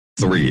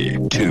3,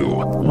 2,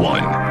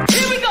 1.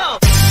 Here we go!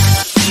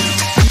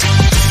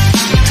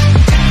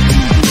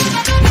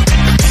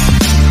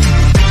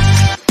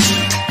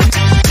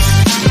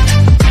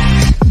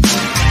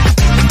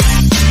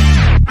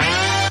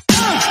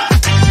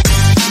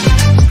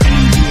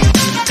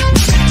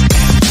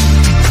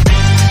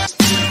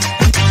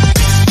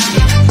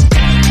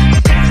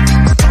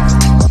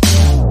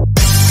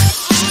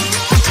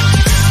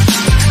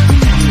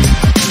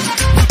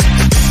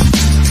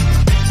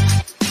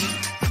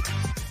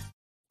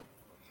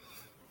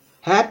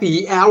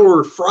 Happy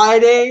Hour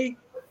Friday.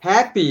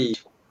 Happy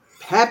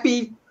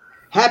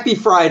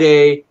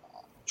Friday.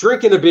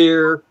 Drinking a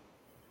beer.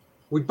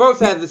 We both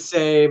have the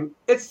same.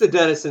 It's the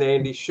Dennis and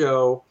Andy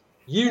show.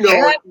 You know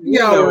it. You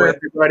know it.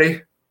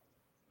 Everybody.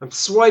 I'm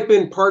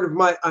swiping part of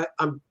my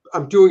I'm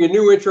doing a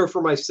new intro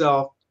for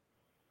myself.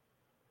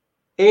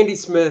 Andy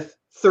Smith,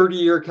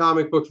 30-year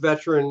comic book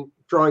veteran,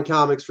 drawing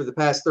comics for the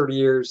past 30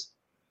 years.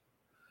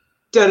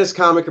 Dennis,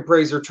 comic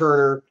appraiser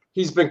Turner.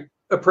 He's been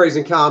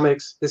appraising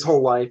comics his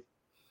whole life.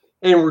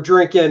 And we're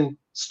drinking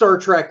Star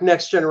Trek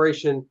Next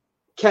Generation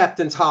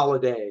Captain's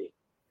Holiday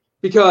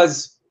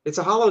because it's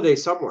a holiday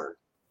somewhere.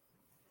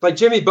 Like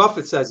Jimmy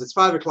Buffett says, it's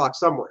 5 o'clock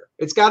somewhere.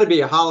 It's got to be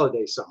a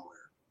holiday somewhere.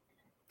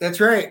 That's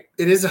right.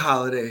 It is a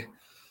holiday.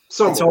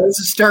 Somewhere. It's always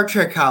a Star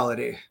Trek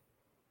holiday.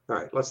 All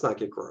right, let's not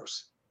get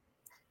gross.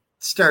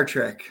 Star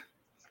Trek.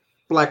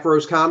 Black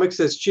Rose Comics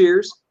says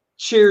cheers.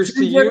 Cheers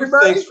to you.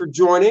 Everybody. Thanks for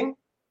joining.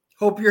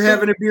 Hope you're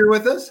having a beer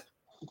with us.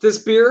 This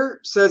beer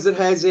says it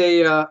has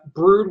a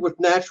brewed with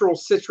natural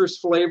citrus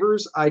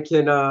flavors. I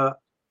can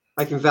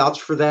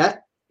vouch for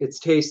that. It's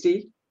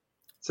tasty.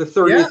 It's a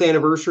 30th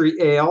anniversary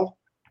ale.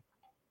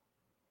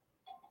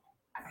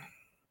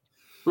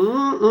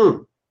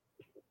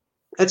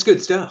 That's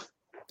good stuff.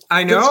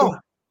 I know.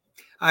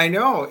 I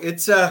know.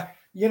 It's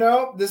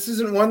this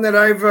isn't one that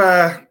I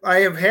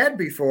have had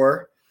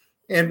before,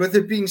 and with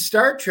it being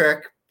Star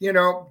Trek,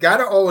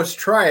 gotta always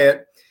try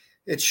it.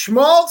 It's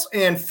Schmaltz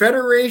and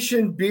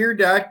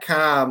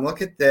FederationBeer.com.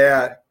 Look at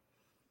that.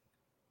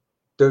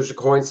 Doja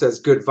Coin says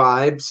good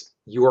vibes.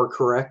 You are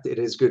correct. It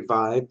is good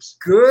vibes.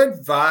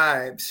 Good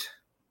vibes.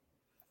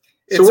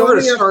 So we're going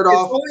to start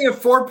off. It's only a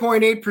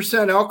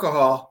 4.8%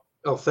 alcohol.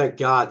 Oh, thank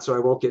God. So I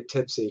won't get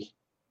tipsy.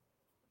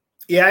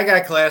 Yeah, I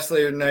got class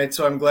later tonight,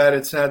 so I'm glad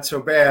it's not so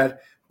bad.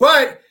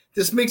 But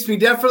this makes me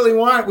definitely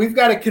want. We've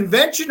got a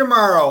convention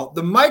tomorrow,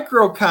 the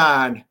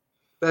MicroCon.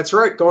 That's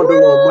right. Going to a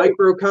little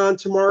MicroCon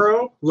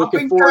tomorrow.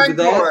 Looking forward to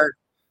that.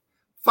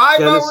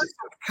 5 hours of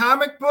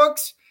comic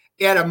books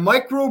at a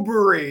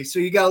microbrewery. So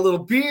you got a little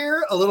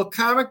beer, a little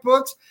comic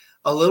books,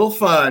 a little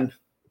fun.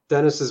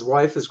 Dennis's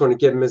wife is going to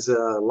give him his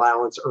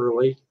allowance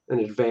early, in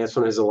advance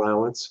on his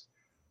allowance.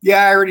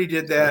 Yeah, I already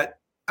did that.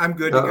 I'm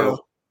good to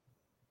go.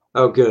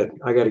 Oh, good.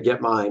 I got to get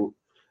mine.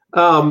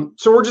 So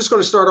we're just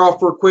going to start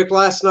off real quick.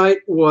 Last night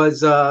was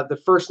the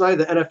first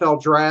night of the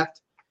NFL draft.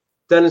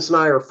 Dennis and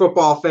I are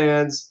football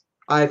fans.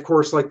 I, of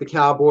course, like the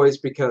Cowboys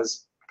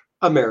because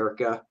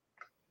America.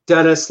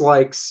 Dennis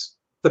likes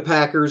the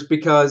Packers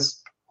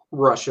because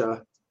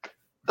Russia.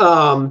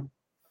 Wow.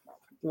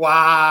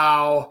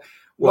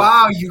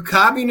 Wow, you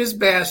communist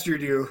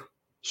bastard, you.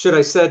 Should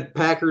I said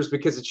Packers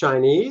because of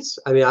Chinese?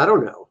 I mean, I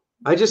don't know.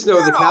 I just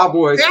know the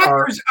Cowboys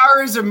Packers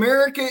are as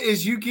America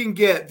as you can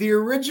get. The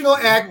original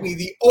Acme,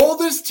 the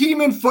oldest team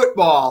in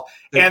football.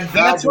 And Cowboys.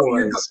 That's what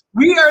you're doing.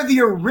 We are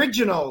the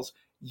originals.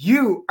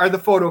 You are the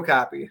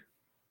photocopy.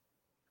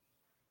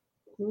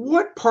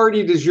 What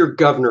party does your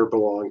governor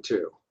belong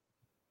to?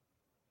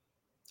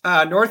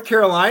 North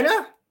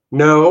Carolina?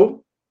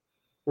 No,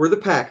 where the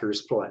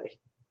Packers play.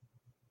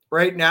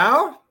 Right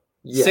now?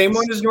 Yes. Same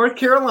one as North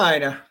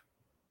Carolina.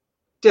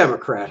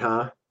 Democrat,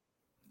 huh?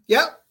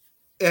 Yep.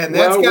 And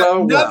that's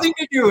got nothing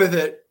to do with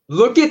it.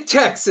 Look at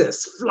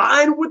Texas,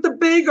 flying with the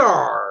big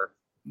R.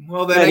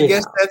 Well, then I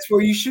guess that's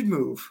where you should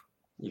move.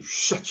 You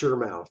shut your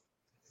mouth.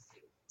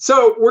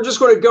 So we're just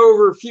going to go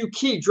over a few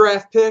key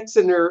draft picks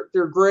and their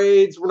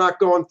grades. We're not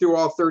going through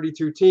all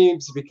 32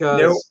 teams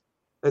because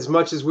as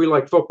much as we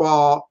like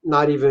football,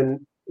 not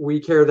even we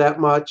care that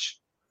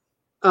much.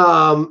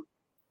 One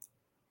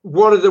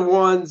of the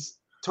ones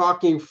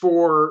talking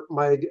for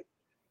my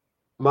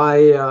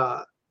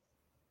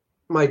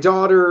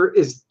daughter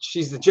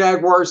she's the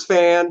Jaguars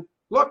fan.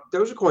 Look,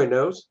 Doja Coin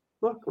knows.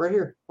 Look right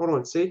here. Hold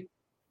on. See?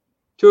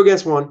 2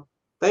 against 1.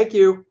 Thank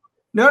you.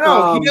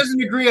 No, he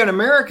doesn't agree on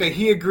America.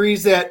 He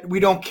agrees that we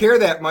don't care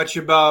that much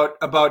about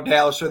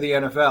Dallas or the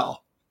NFL.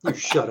 You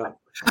shut up.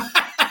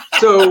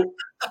 So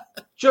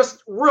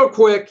just real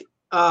quick,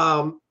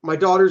 my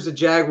daughter's a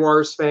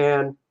Jaguars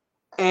fan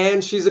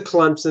and she's a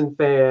Clemson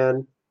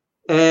fan.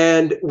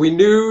 And we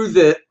knew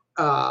that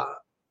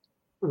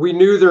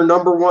their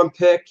number 1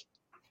 pick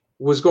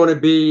was going to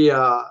be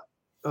oh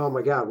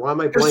my God, why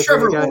am I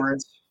blanking?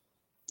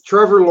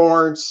 Trevor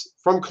Lawrence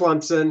from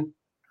Clemson.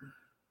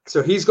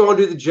 So he's going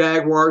to the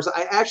Jaguars.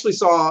 I actually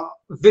saw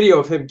a video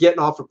of him getting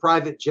off a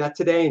private jet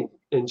today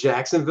in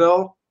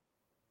Jacksonville.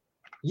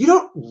 You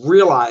don't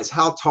realize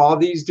how tall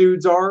these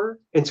dudes are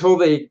until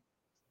they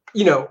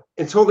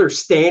until they're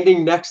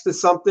standing next to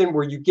something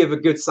where you give a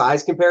good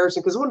size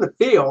comparison. Because on the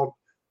field,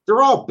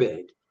 they're all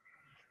big.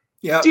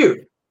 Yeah.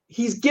 Dude,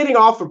 he's getting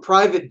off a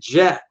private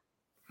jet.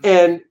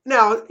 And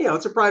now,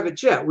 it's a private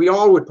jet. We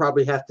all would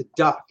probably have to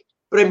duck.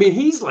 But I mean,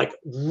 he's like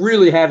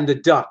really having to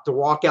duck to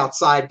walk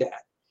outside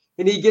that.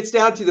 And he gets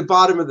down to the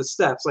bottom of the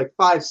steps, like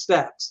 5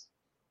 steps.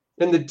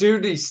 And the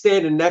dude he's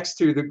standing next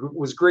to that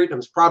was greeting him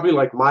is probably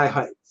like my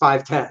height,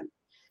 5'10".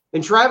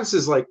 And Travis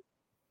is like,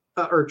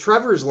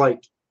 Trevor's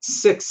like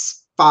 6'5",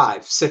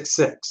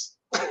 6'6".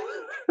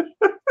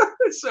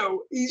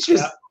 So he's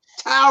just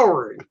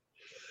towering.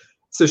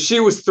 So she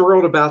was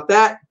thrilled about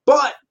that.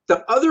 But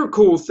the other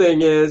cool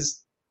thing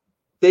is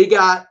they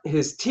got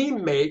his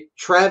teammate,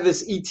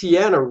 Travis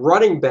Etienne, a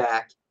running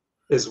back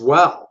as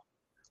well,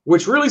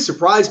 which really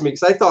surprised me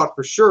because I thought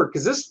for sure,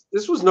 because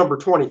this was number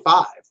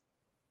 25.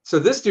 So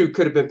this dude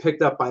could have been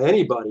picked up by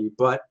anybody,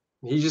 but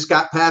he just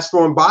got passed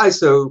on by.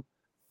 So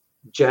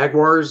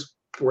Jaguars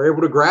were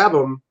able to grab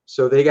him.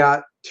 So they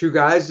got 2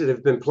 guys that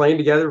have been playing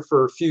together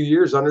for a few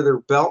years under their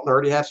belt and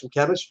already have some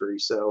chemistry.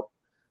 So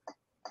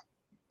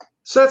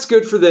that's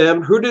good for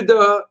them.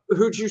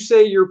 Who'd you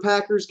say your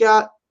Packers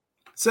got?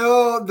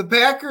 So the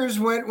Packers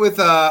went with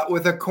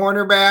a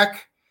cornerback,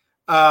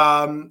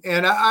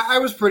 and I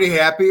was pretty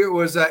happy. It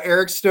was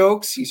Eric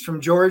Stokes. He's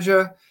from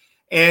Georgia,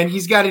 and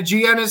he's got a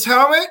G on his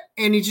helmet,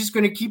 and he's just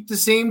going to keep the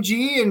same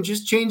G and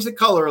just change the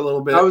color a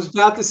little bit. I was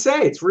about to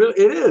say it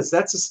is.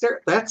 That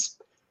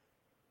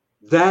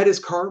is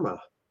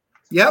karma.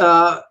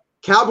 Yep.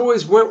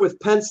 Cowboys went with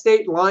Penn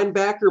State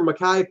linebacker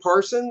Mekhi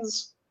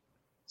Parsons.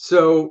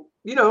 So,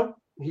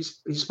 he's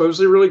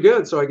supposedly really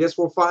good. So I guess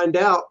we'll find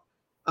out.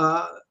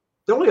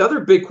 The only other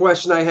big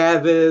question I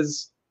have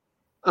is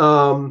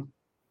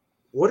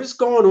what is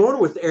going on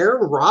with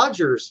Aaron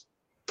Rodgers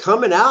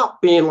coming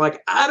out being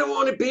like, I don't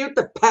want to be with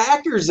the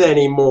Packers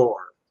anymore?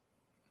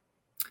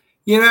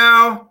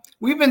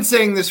 We've been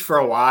saying this for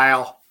a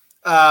while.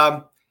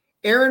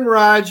 Aaron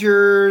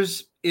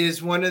Rodgers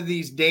is one of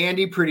these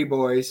dandy pretty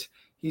boys.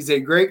 He's a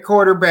great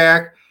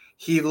quarterback.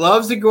 He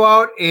loves to go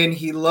out and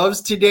he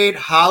loves to date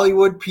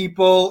Hollywood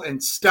people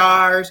and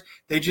stars.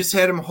 They just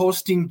had him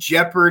hosting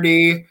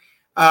Jeopardy.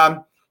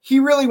 He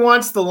really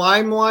wants the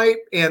limelight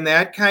and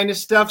that kind of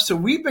stuff. So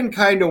we've been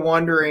kind of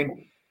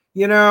wondering,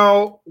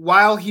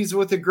 while he's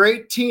with a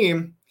great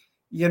team,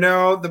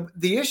 the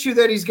issue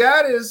that he's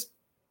got is,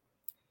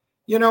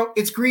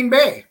 it's Green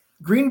Bay.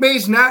 Green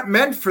Bay's not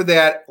meant for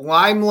that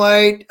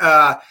limelight.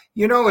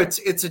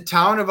 It's a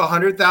town of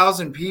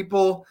 100,000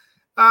 people.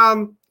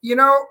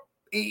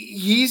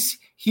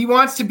 He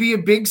wants to be a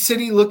big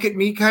city, look at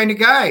me kind of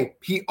guy.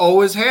 He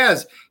always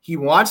has. He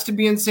wants to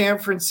be in San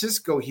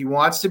Francisco. He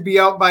wants to be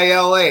out by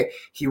LA.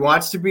 He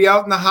wants to be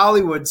out in the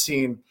Hollywood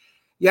scene.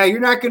 Yeah,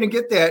 you're not going to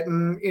get that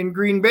in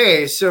Green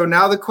Bay. So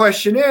now the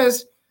question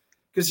is,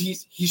 because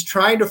he's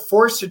trying to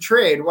force a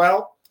trade.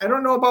 Well, I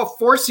don't know about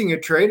forcing a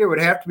trade. It would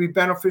have to be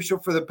beneficial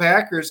for the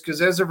Packers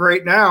because as of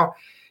right now,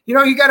 he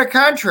got a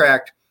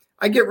contract.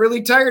 I get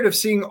really tired of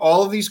seeing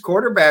all of these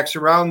quarterbacks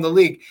around the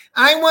league.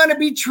 I want to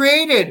be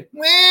traded.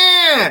 Wah!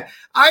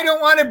 I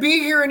don't want to be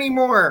here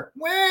anymore.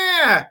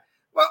 Wah!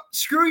 Well,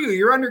 screw you.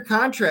 You're under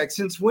contract.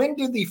 Since when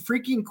did the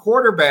freaking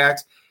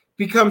quarterbacks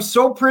become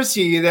so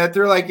prissy that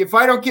they're like, if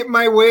I don't get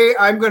my way,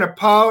 I'm going to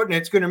pout and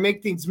it's going to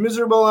make things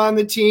miserable on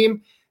the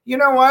team? You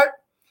know what?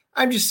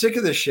 I'm just sick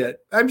of this shit.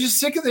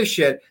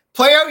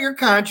 Play out your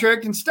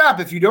contract and stop.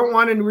 If you don't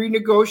want to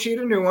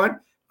renegotiate a new one,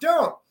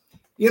 don't.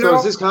 So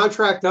is his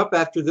contract up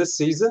after this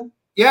season?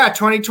 Yeah,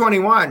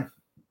 2021.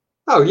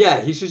 Oh,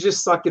 yeah. He should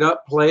just suck it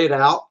up, play it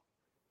out,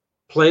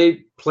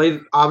 play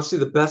obviously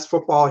the best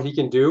football he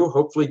can do,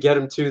 hopefully get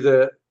him to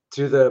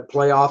the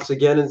playoffs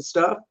again and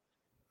stuff.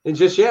 And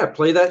just,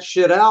 play that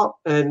shit out.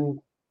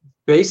 And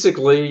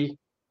basically,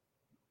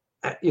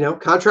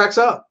 contract's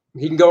up.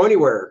 He can go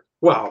anywhere.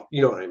 Well,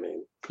 you know what I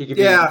mean. He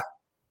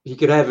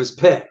could have his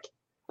pick.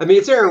 I mean,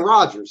 it's Aaron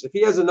Rodgers. If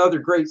he has another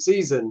great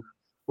season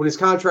when his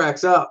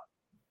contract's up,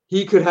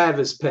 he could have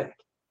his pick.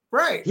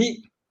 Right.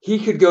 He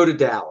could go to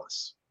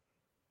Dallas.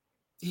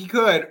 He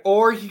could.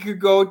 Or he could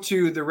go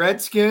to the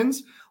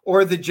Redskins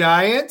or the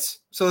Giants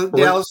so that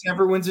Dallas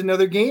never wins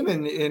another game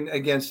in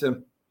against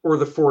them. Or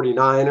the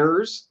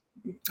 49ers.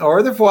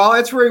 Well,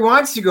 that's where he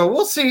wants to go.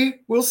 We'll see.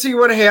 We'll see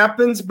what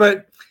happens.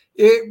 But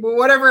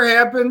whatever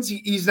happens,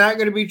 he's not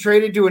going to be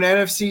traded to an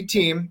NFC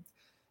team.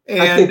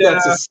 And I think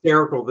that's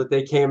hysterical that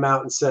they came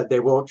out and said they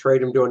won't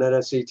trade him to an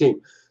NFC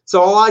team.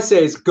 So all I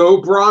say is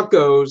go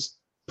Broncos.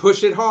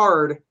 Push it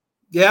hard.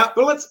 Yeah.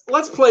 But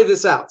let's play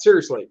this out.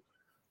 Seriously.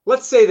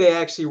 Let's say they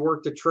actually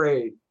worked a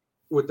trade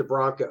with the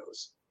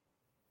Broncos.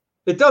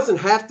 It doesn't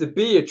have to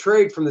be a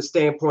trade from the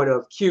standpoint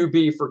of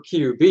QB for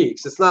QB,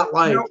 because it's not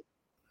like. Nope.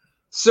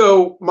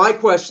 So my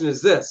question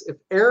is this. If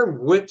Aaron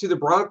went to the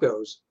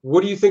Broncos,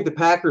 what do you think the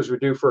Packers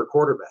would do for a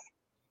quarterback?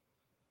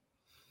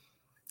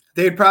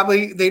 They'd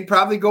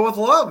probably go with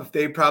Love.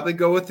 They'd probably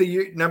go with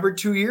the number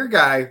 2 year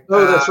guy.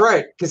 Oh, that's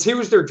right. Because he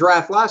was their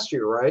draft last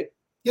year, right?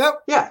 Yep.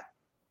 Yeah.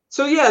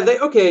 So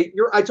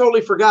I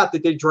totally forgot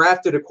that they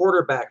drafted a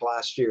quarterback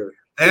last year.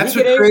 That's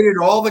what created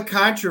all the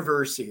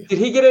controversy. Did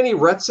he get any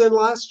reps in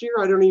last year?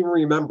 I don't even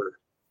remember.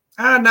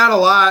 Not a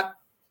lot.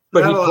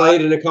 But he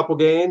played in a couple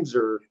games,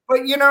 or. But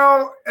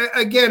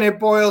again, it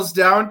boils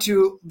down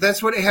to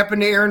that's what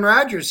happened to Aaron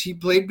Rodgers. He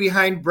played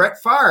behind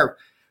Brett Favre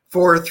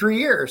for 3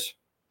 years.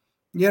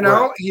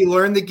 Right. He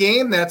learned the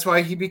game. That's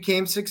why he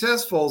became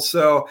successful.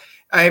 So,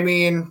 I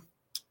mean,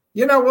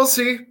 we'll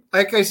see.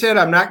 Like I said,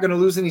 I'm not going to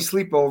lose any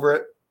sleep over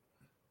it.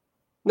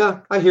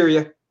 No, I hear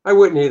you. I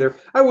wouldn't either.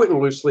 I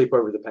wouldn't lose sleep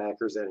over the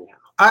Packers anyhow.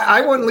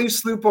 I wouldn't lose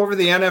sleep over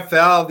the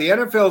NFL. The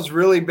NFL's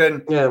really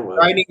been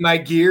grinding my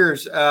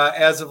gears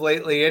as of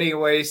lately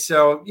anyway.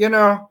 So,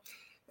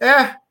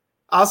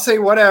 I'll say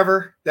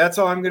whatever. That's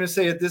all I'm going to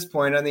say at this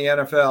point on the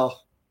NFL.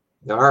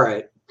 All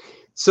right.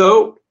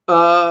 So,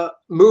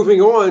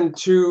 moving on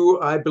to,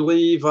 I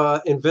believe,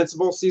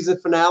 Invincible season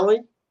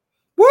finale.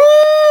 Woo!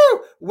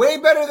 Way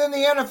better than the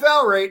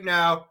NFL right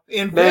now.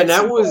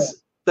 Invincible. Man,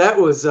 that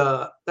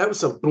was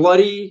some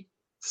bloody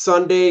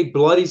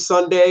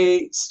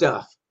Sunday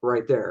stuff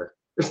right there.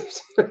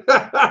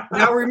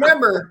 Now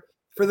remember,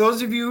 for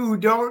those of you who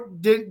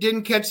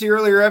didn't catch the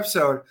earlier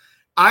episode,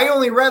 I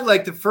only read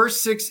like the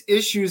first 6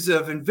 issues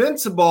of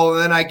Invincible,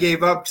 and then I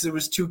gave up because it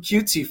was too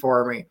cutesy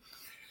for me.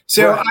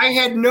 So right. I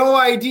had no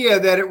idea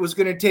that it was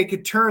going to take a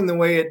turn the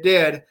way it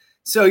did.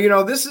 So,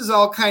 this is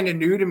all kind of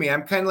new to me.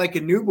 I'm kind of like a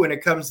noob when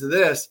it comes to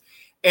this.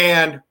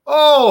 And,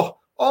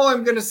 all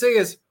I'm going to say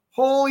is,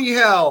 holy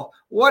hell,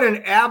 what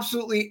an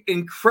absolutely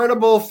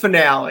incredible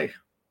finale.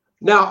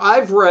 Now, I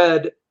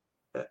read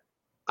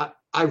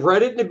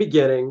it in the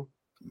beginning.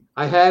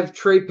 I have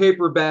trade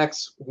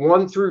paperbacks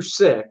 1 through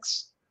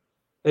 6.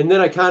 And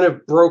then I kind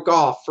of broke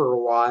off for a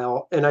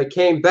while. And I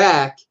came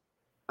back,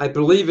 I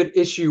believe, at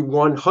issue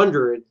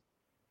 100,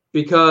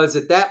 because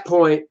at that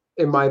point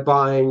in my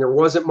buying, there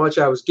wasn't much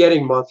I was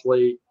getting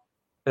monthly.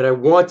 And I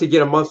want to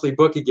get a monthly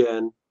book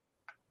again.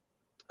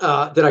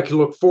 That I can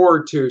look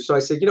forward to. So I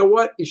said, you know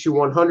what? Issue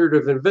 100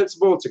 of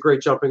Invincible. It's a great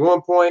jumping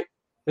on point.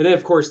 And then,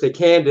 of course, they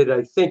canned it,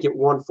 I think, at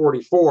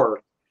 144.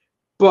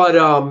 But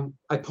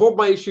I pulled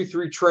my issue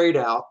 3 trade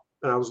out,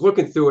 and I was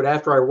looking through it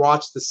after I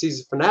watched the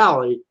season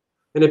finale.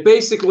 And it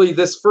basically,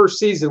 this first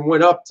season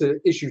went up to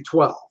issue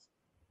 12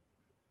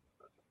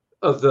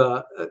 of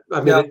the,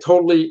 it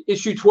totally,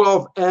 issue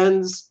 12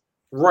 ends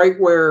right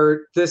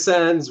where this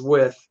ends,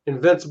 with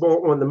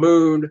Invincible on the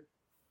moon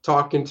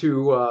talking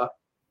to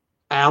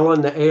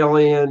Alan, the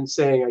alien,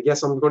 saying, I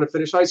guess I'm going to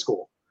finish high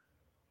school.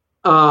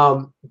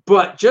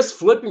 But just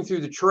flipping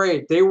through the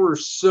trade, they were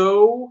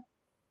so,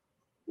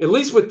 at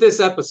least with this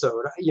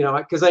episode,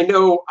 because I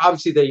know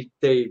obviously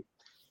they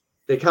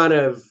kind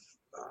of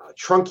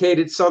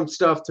truncated some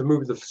stuff to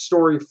move the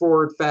story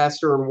forward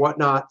faster and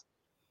whatnot.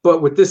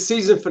 But with this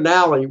season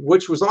finale,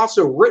 which was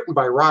also written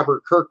by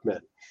Robert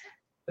Kirkman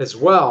as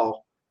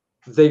well,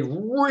 they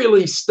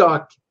really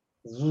stuck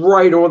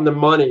right on the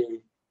money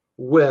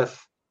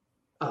with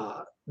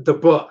the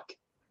book,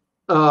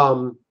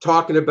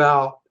 talking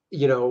about,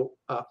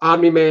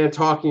 Omni-Man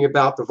talking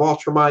about the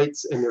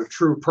Viltrumites and their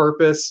true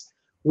purpose,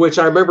 which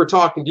I remember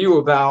talking to you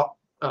about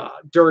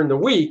during the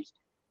week,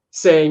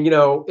 saying,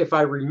 if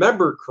I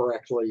remember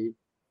correctly,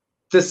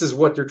 this is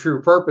what their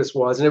true purpose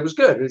was. And it was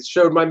good. It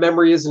showed my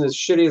memory isn't as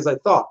shitty as I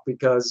thought,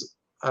 because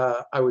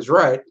I was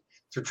right.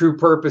 Their true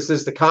purpose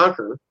is to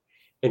conquer.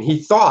 And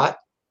he thought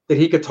that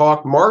he could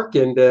talk Mark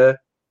into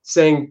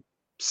saying,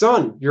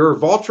 son, you're a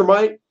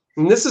Viltrumite.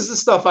 And this is the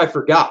stuff I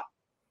forgot.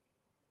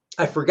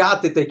 I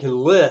forgot that they can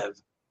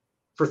live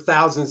for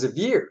thousands of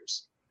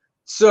years.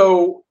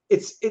 So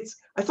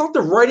I thought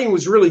the writing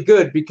was really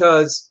good,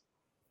 because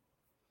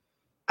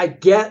I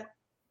get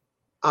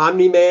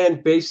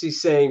Omni-Man basically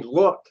saying,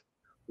 look,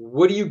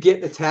 what are you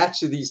getting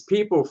attached to these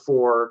people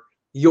for?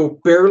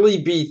 You'll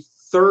barely be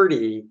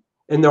 30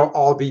 and they'll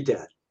all be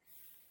dead.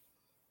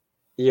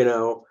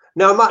 Now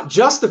I'm not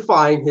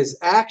justifying his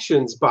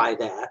actions by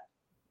that,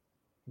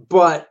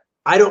 but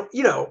I don't,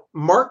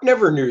 Mark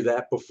never knew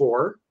that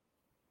before.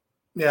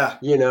 Yeah.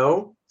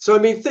 So, I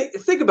mean,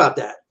 think about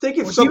that. Think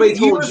if somebody told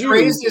you. He was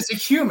raised as a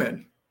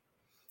human.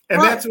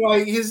 And that's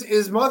why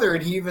his mother,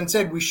 and he even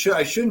said,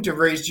 I shouldn't have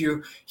raised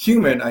you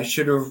human. I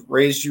should have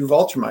raised you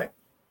Viltrumite.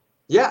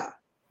 Yeah.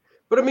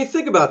 But I mean,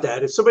 think about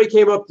that. If somebody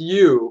came up to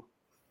you,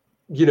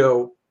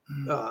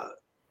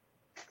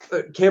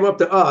 came up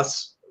to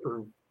us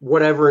or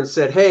whatever and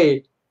said,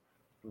 hey,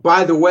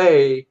 by the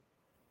way,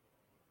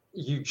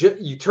 you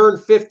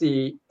turned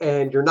 50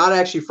 and you're not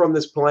actually from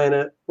this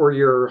planet, or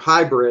you're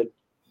hybrid.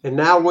 And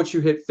now once you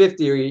hit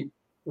 50,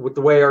 with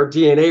the way our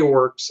DNA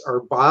works,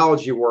 our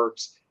biology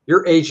works,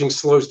 your aging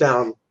slows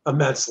down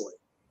immensely.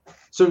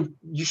 So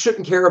you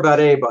shouldn't care about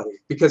anybody,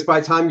 because by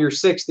the time you're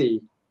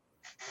 60,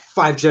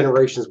 5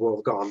 generations will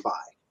have gone by.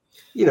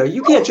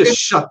 You can't just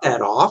shut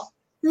that off.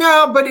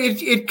 No, but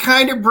it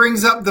kind of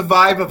brings up the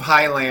vibe of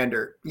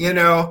Highlander.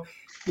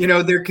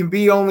 There can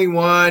be only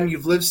one.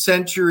 You've lived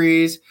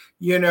centuries,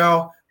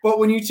 But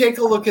when you take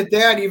a look at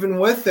that, even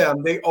with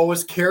them, they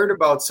always cared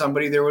about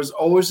somebody. There was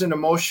always an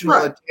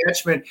emotional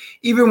attachment,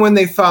 even when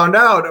they found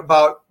out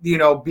about,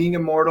 being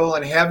immortal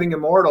and having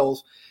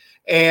immortals.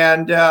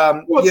 And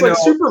Well, it's like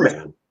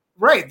Superman.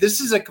 Right. This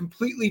is a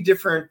completely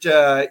different,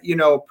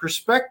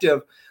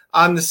 perspective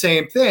on the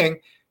same thing.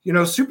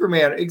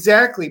 Superman,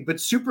 exactly. But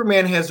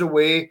Superman has a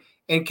way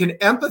and can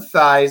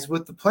empathize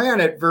with the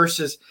planet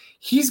versus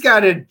he's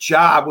got a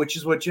job, which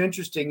is what's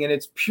interesting. And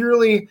it's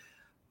purely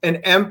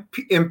an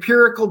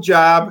empirical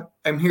job.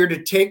 I'm here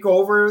to take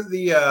over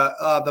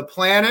the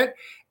planet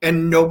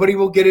and nobody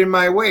will get in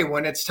my way.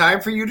 When it's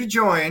time for you to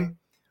join,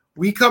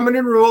 we come in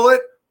and rule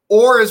it.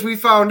 Or as we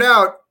found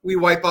out, we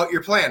wipe out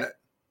your planet.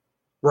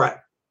 Right.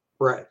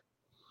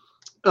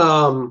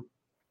 The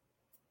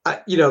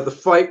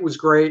fight was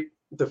great.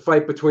 The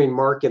fight between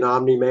Mark and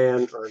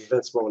Omni-Man, or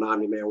Invincible and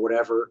Omni-Man,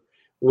 whatever,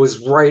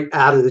 was right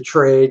out of the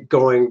trade,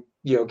 going,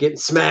 getting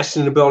smashed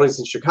into buildings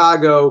in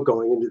Chicago,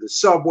 going into the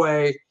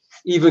subway,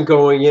 even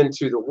going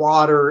into the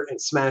water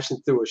and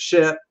smashing through a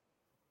ship.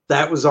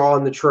 That was all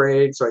in the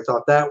trade. So I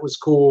thought that was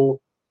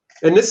cool.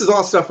 And this is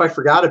all stuff I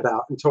forgot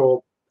about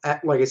until,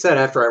 like I said,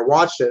 after I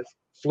watched it,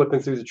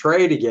 flipping through the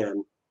trade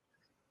again.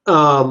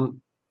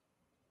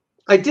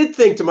 I did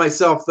think to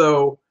myself,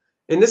 though,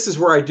 and this is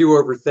where I do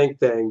overthink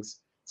things.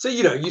 So,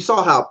 you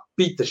saw how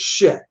beat the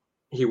shit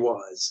he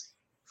was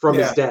from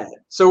his dad.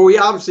 So we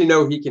obviously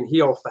know he can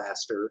heal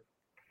faster.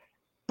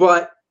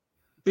 But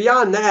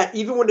beyond that,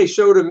 even when they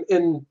showed him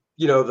in,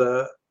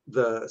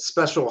 the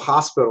special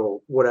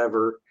hospital,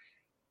 whatever,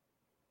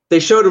 they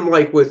showed him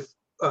like with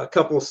a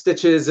couple of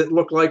stitches, it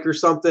looked like, or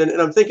something.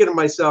 And I'm thinking to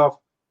myself,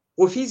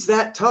 well, if he's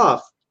that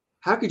tough,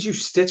 how could you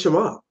stitch him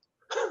up?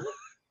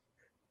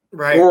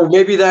 Right. Or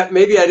maybe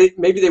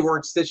they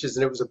weren't stitches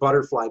and it was a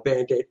butterfly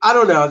Band-Aid. I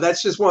don't know.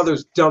 That's just one of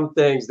those dumb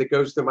things that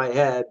goes through my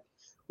head,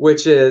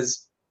 which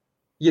is,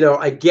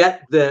 I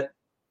get that,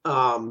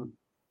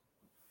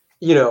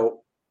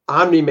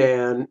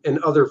 Omni-Man and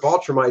other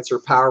Viltrumites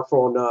are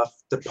powerful enough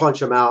to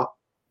punch him out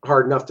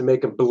hard enough to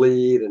make him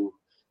bleed and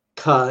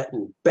cut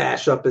and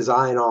bash up his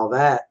eye and all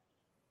that.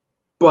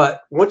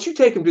 But once you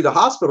take him to the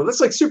hospital,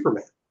 that's like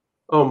Superman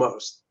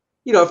almost.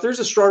 If there's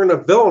a strong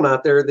enough villain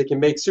out there that can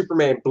make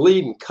Superman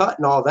bleed and cut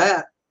and all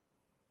that,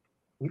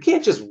 you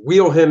can't just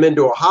wheel him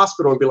into a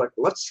hospital and be like,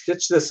 let's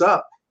stitch this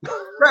up.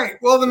 Right.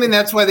 Well, I mean,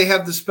 that's why they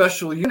have the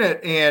special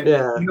unit. And,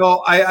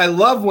 I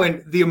love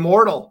when the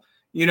Immortal,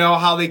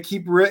 how they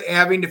keep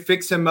having to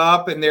fix him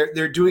up and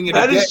they're doing it.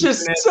 That is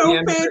just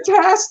so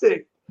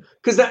fantastic.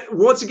 Because that,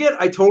 once again,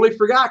 I totally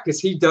forgot because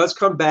he does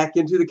come back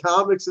into the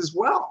comics as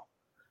well.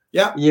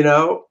 Yeah.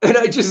 And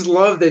I just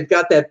love they've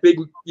got that big,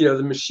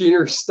 the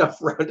machinery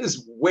stuff around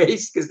his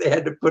waist because they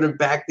had to put him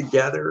back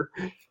together.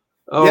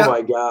 Oh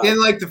my God. And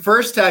like the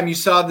first time you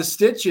saw the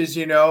stitches,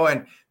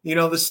 and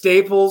the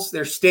staples,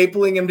 they're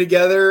stapling him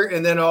together.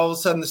 And then all of a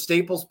sudden the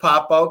staples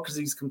pop out because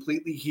he's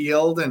completely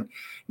healed. And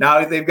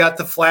now they've got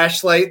the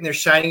flashlight and they're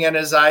shining on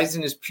his eyes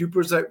and his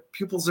pupils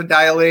are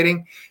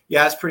dilating.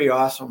 Yeah, it's pretty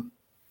awesome.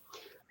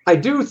 I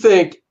do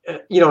think,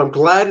 I'm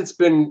glad it's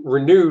been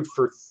renewed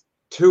for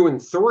 2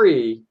 and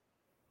 3.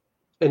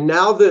 And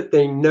now that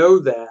they know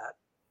that,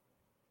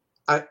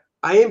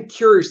 I am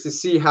curious to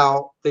see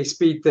how they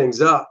speed things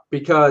up,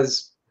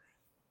 because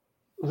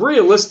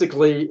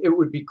realistically, it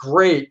would be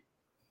great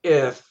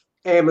if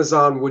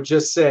Amazon would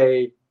just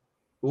say,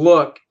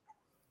 look,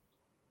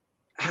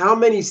 how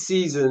many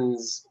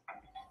seasons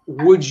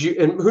would you,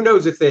 and who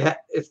knows if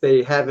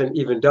they haven't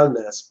even done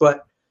this,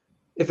 but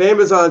if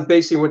Amazon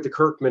basically went to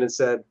Kirkman and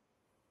said,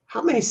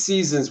 how many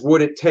seasons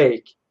would it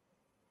take,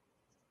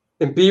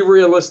 and be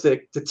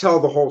realistic, to tell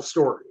the whole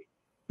story?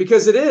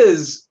 Because it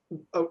is,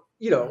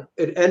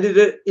 it ended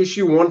at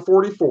issue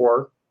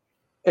 144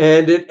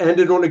 and it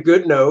ended on a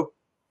good note,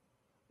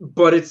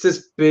 but it's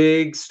this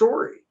big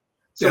story.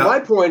 So my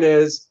point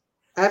is,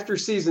 after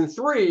season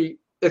 3,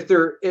 if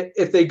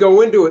they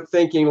go into it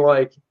thinking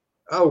like,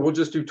 oh, we'll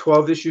just do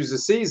 12 issues a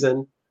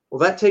season, well,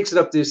 that takes it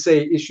up to,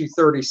 say, issue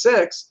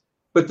 36.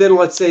 But then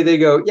let's say they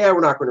go, yeah,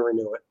 we're not going to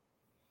renew it.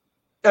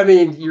 I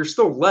mean, you're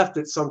still left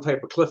at some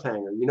type of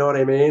cliffhanger. You know what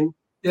I mean?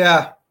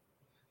 Yeah.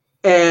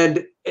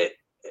 And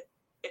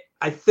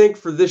I think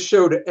for this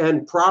show to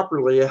end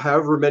properly,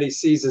 however many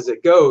seasons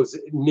it goes,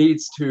 it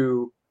needs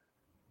to,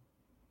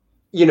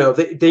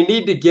 they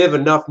need to give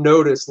enough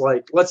notice.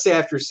 Like, let's say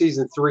after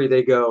season 3,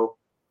 they go,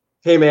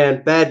 hey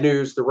man, bad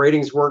news. The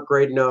ratings weren't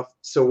great enough.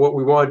 So what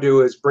we want to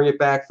do is bring it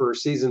back for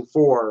season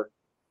 4,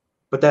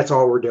 but that's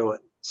all we're doing.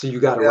 So you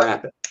got to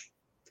wrap it,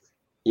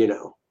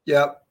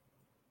 Yep.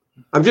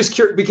 I'm just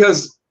curious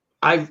because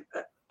I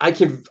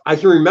can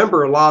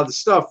remember a lot of the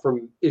stuff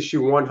from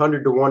issue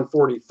 100 to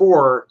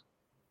 144.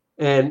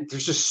 And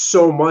there's just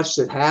so much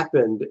that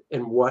happened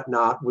and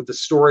whatnot with the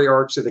story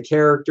arcs of the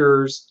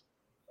characters.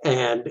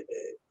 And,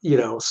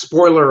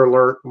 spoiler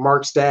alert,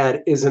 Mark's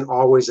dad isn't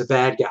always a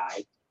bad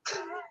guy.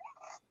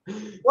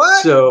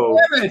 What? So,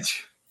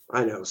 damage.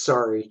 I know,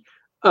 sorry.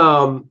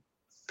 So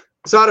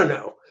I don't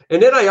know.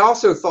 And then I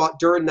also thought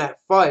during that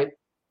fight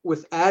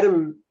with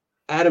Adam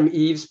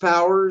Eve's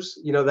powers,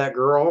 that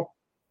girl.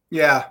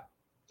 Yeah.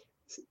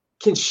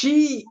 Can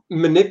she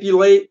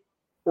manipulate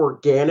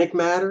organic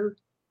matter?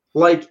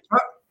 Like,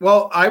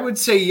 Well, I would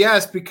say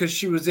yes, because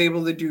she was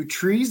able to do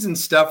trees and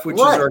stuff, which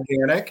is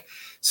organic.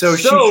 So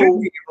she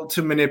should be able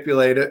to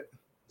manipulate it.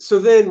 So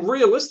then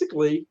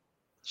realistically,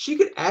 she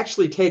could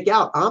actually take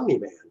out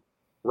Omni-Man,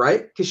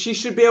 right? Because she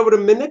should be able to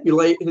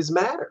manipulate his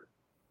matter.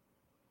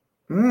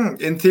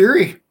 In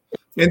theory.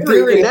 In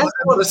theory,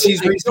 unless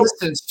he's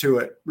resistant to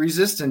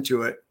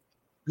it.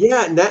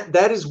 Yeah, and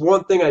that is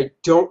one thing I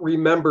don't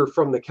remember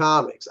from the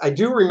comics. I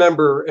do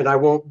remember, and I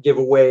won't give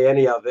away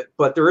any of it,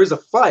 but there is a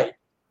fight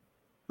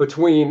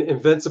between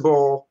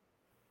Invincible,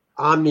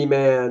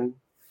 Omni-Man,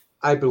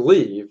 I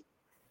believe,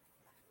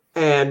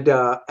 and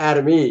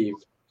Adam Eve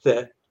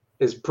that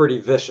is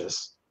pretty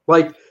vicious.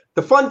 Like,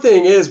 the fun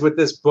thing is with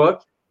this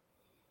book,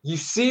 you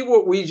see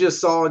what we just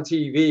saw on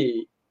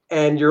TV,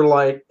 and you're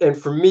like, and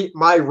for me,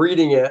 my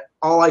reading it,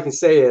 all I can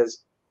say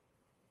is,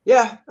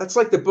 yeah, that's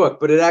like the book,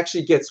 but it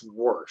actually gets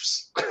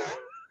worse.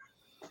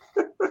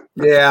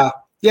 Yeah.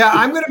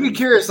 I'm going to be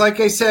curious. Like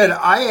I said,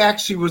 I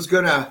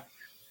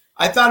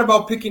thought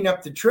about picking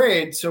up the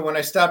trade. So when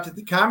I stopped at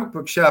the comic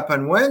book shop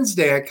on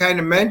Wednesday, I kind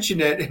of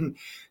mentioned it, and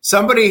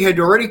somebody had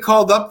already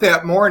called up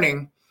that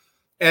morning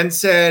and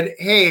said,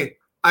 hey,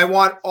 I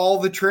want all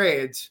the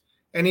trades.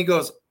 And he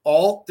goes,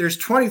 there's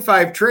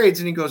 25 trades.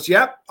 And he goes,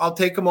 yep, I'll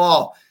take them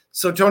all.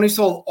 So Tony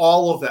sold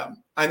all of them.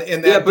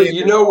 And but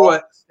you know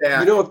what?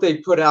 You know what they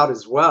put out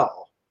as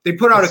well? They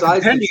put out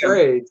besides a compendium. The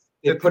trades,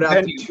 they put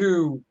out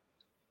 2,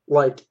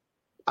 like,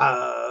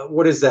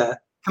 what is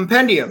that?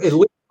 Compendium. At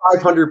least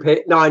 500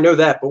 pages. No, I know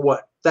that, but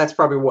what? That's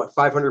probably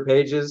 500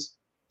 pages?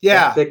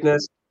 Yeah.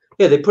 Thickness?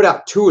 Yeah, they put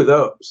out 2 of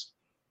those.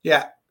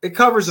 Yeah, it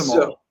covers them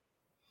all.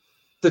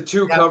 The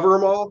 2 cover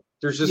them all?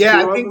 There's just 2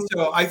 I think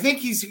so. I think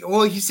he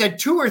said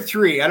 2 or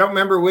 3. I don't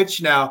remember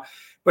which now.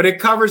 But it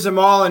covers them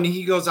all, and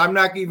he goes, I'm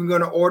not even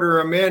going to order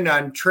them in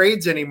on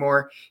trades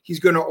anymore. He's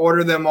going to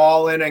order them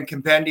all in on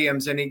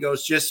compendiums, and he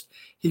goes,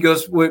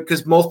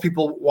 because most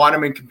people want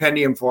them in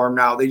compendium form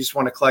now. They just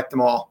want to collect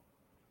them all.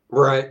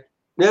 Right.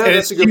 Yeah, and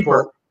that's a good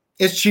point.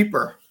 It's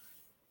cheaper.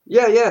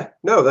 Yeah.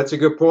 No, that's a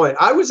good point.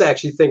 I was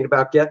actually thinking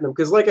about getting them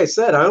because, like I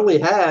said, I only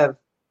have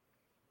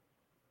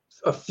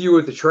a few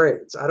of the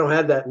trades. I don't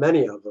have that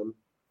many of them.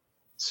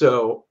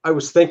 So I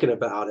was thinking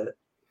about it.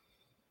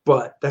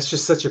 But that's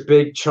just such a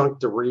big chunk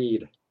to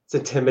read. It's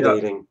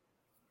intimidating. Yep.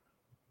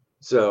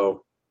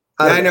 So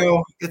I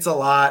know it's a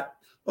lot.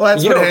 Well,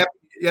 that's what happened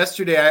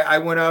yesterday. I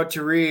went out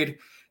to read,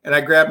 and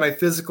I grabbed my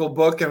physical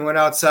book and went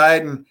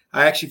outside, and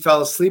I actually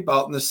fell asleep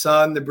out in the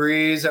sun, the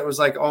breeze. It was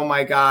like, oh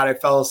my God, I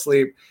fell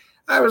asleep.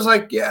 I was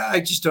like, yeah,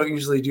 I just don't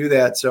usually do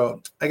that.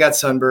 So I got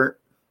sunburnt.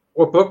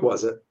 What book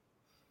was it?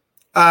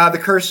 The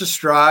Curse of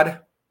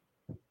Strahd.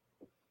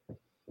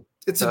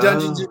 It's a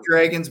Dungeons and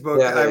Dragons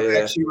book. I'm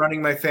actually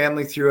running my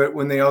family through it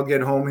when they all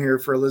get home here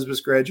for Elizabeth's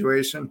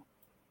graduation.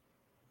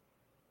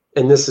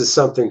 And this is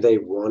something they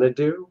want to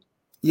do?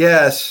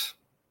 Yes.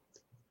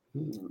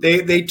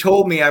 They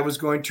told me I was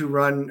going to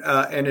run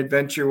an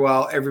adventure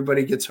while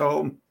everybody gets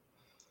home.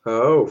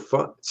 Oh,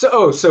 fun.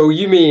 So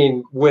you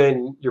mean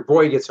when your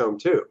boy gets home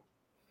too?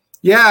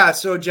 Yeah.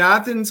 So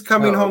Jonathan's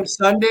coming home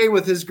Sunday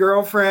with his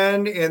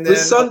girlfriend, and then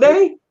this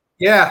Sunday?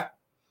 Yeah.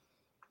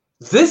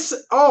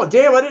 I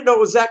didn't know it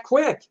was that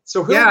quick.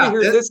 So he'll be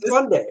here this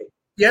Sunday.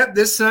 Yeah,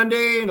 this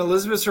Sunday, and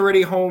Elizabeth's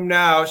already home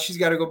now. She's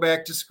got to go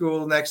back to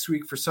school next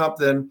week for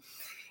something.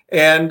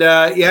 And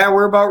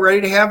we're about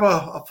ready to have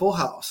a full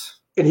house.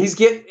 And he's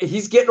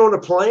getting on a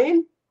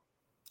plane?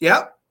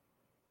 Yep.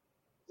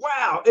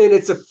 Wow. And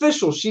it's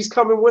official. She's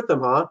coming with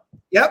him, huh?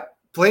 Yep.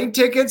 Plane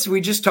tickets.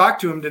 We just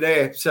talked to him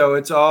today. So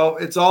it's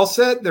all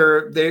set.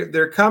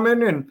 They're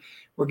coming, and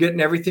we're getting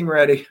everything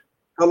ready.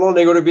 How long are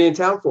they going to be in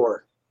town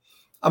for?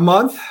 A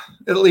month,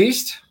 at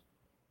least.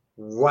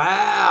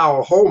 Wow,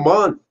 a whole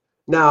month.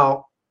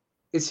 Now,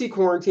 is he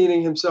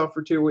quarantining himself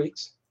for 2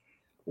 weeks?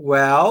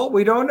 Well,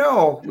 we don't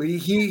know.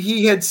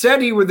 He had said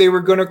they were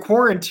going to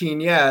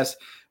quarantine, yes.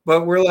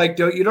 But we're like,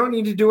 you don't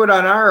need to do it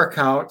on our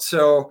account.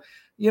 So,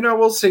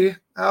 we'll see.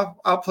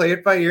 I'll play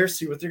it by ear,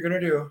 see what they're going to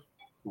do.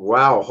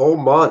 Wow, a whole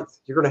month.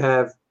 You're going to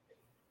have,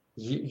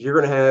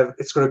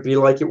 it's going to be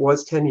like it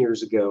was 10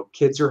 years ago.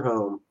 Kids are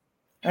home.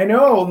 I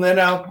know, and then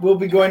we'll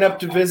be going up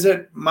to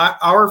visit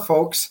our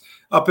folks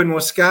up in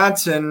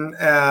Wisconsin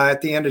at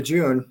the end of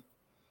June.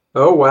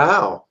 Oh,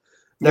 wow.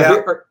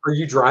 Now, are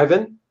you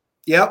driving?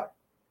 Yep.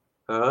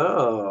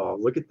 Oh,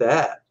 look at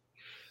that.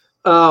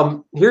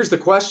 Here's the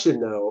question,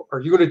 though.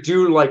 Are you going to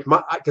do like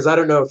because I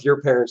don't know if your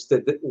parents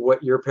did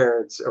what your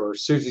parents or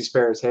Susie's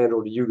parents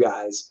handled you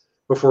guys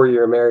before you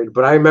were married,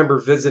 but I remember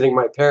visiting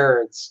my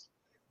parents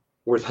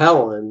with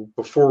Helen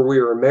before we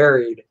were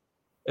married,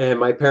 and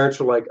my parents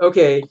were like,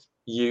 okay,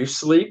 you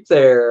sleep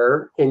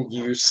there and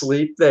you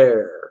sleep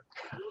there.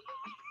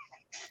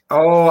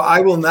 Oh,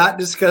 I will not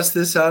discuss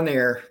this on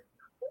air.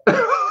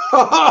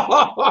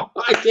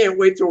 I can't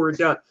wait till we're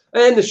done.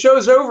 And the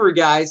show's over,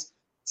 guys.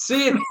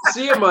 See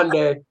you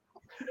Monday.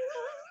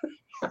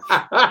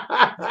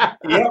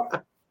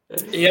 Yep.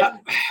 Yeah.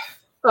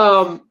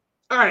 All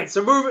right.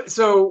 So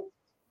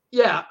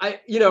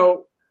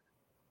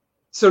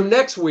so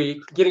next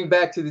week, getting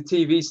back to the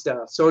TV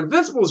stuff. So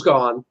Invincible's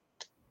gone.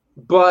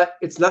 but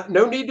it's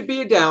no need to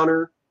be a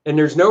downer, and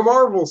there's no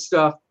Marvel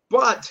stuff.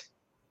 But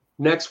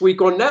next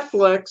week on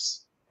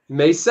Netflix,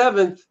 May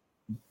 7th,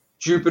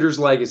 Jupiter's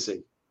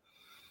Legacy.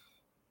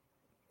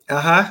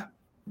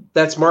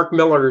 That's Mark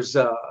Miller's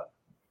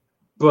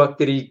book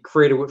that he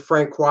created with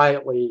Frank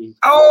Quietly.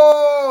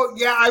 Oh,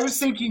 yeah. I was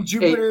thinking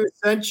Jupiter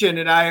Ascension,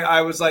 and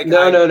I was like,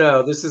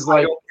 no. This is like,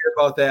 I don't care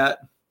about that.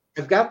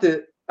 I've got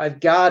it.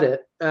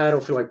 I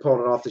don't feel like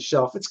pulling it off the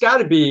shelf. It's got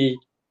to be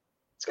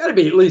at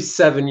least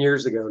 7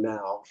 years ago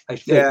now, I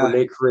think, when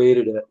they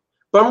created it.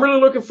 But I'm really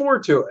looking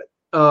forward to it.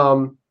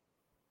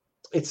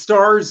 It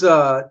stars,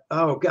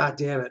 oh, God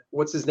damn it.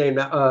 What's his name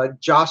now?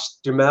 Josh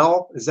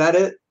Duhamel. Is that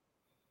it?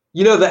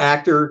 You know the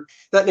actor.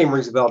 That name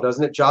rings a bell,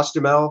 doesn't it? Josh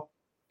Duhamel?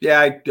 Yeah,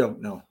 I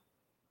don't know.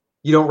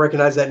 You don't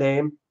recognize that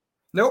name?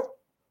 Nope.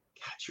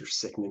 God, you're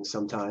sickening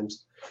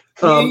sometimes.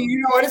 You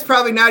know what? It's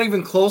probably not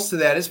even close to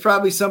that. It's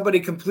probably somebody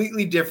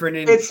completely different.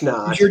 And it's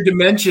not. Your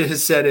dementia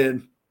has set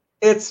in.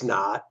 It's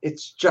not.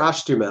 It's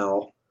Josh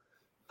Duhamel.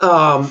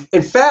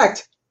 In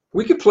fact,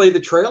 we could play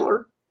the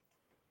trailer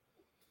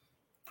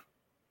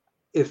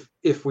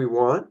if we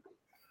want.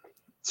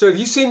 So have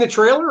you seen the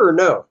trailer or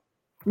no?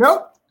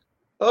 Nope.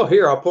 Oh,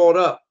 here, I'll pull it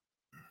up.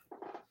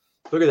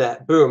 Look at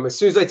that. Boom. As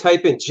soon as I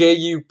type in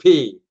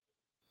JUP,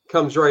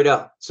 comes right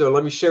up. So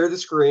let me share the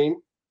screen.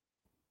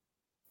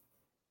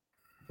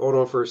 Hold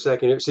on for a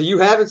second here. So you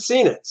haven't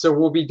seen it. So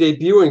we'll be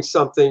debuting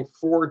something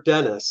for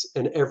Dennis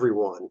and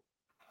everyone.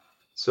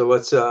 So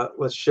let's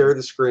share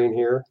the screen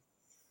here.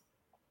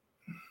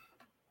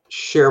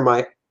 Share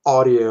my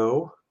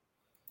audio.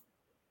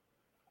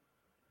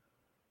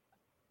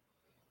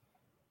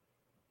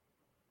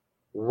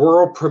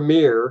 World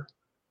premiere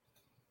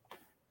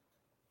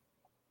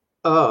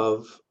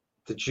of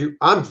the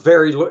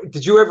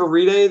did you ever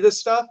read any of this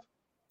stuff?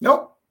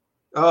 Nope.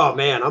 Oh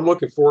man, I'm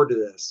looking forward to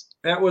this.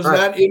 That was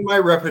not in my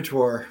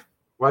repertoire.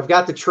 Well, I've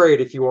got the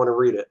trade if you want to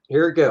read it.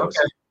 Here it goes.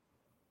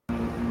 Okay.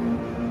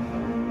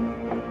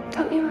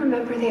 Don't you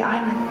remember the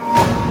island?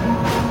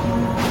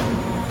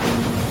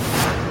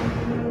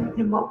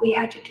 And what we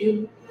had to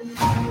do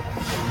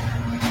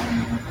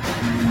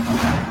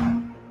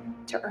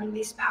to earn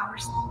these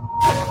powers?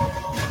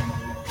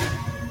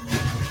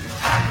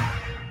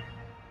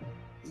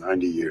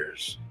 90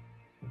 years.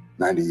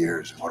 90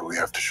 years. What do we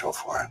have to show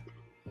for it?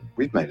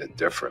 We've made a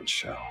difference,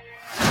 Shell.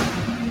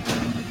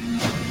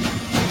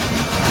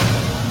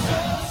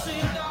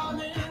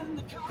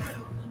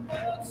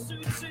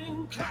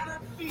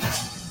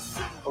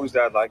 What was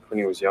Dad like when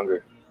he was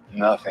younger?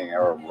 Nothing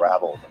ever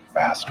rattled him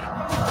faster.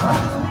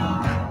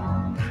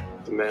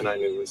 The man I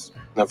knew was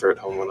never at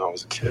home when I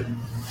was a kid.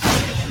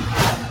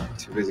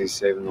 Too busy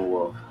saving the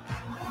world.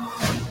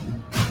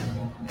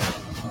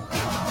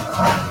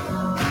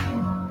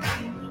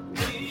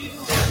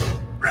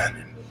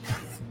 Brandon,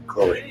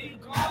 Chloe,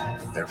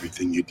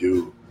 everything you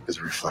do is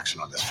a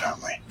reflection on this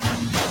family.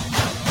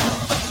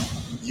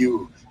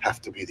 You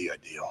have to be the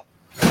ideal.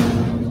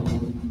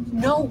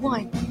 No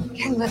one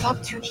can live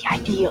up to the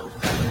ideal.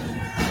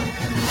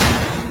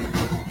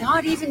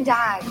 Not even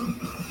Dad.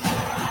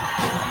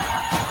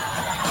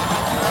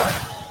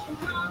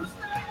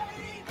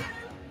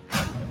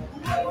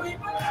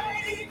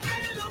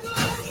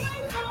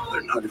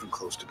 They're not even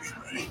close to being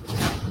ready.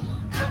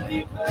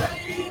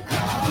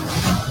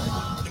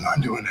 And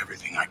I'm doing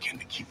everything I can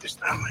to keep this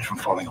family from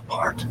falling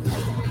apart.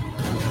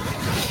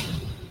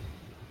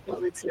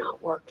 Well, it's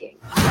not working.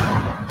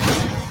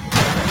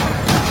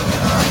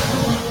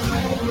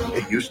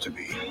 It used to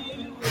be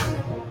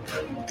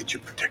that you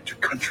protect your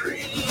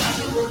country.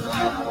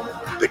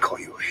 They call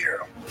you a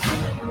hero.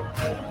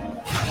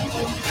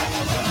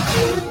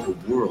 The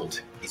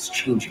world is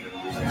changing.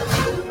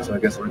 So I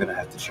guess we're gonna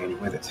have to change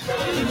with it.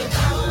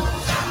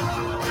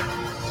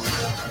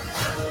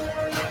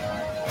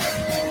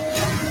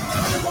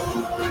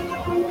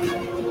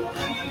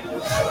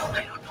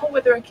 I don't know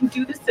whether I can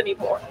do this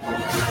anymore.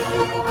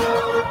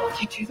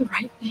 You do the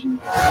right thing,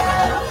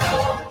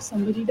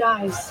 somebody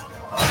dies.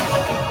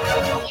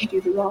 You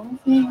do the wrong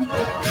thing,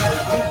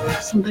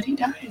 somebody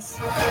dies.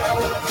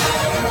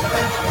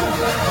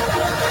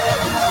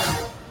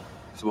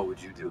 So what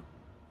would you do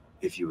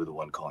if you were the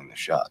one calling the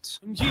shots?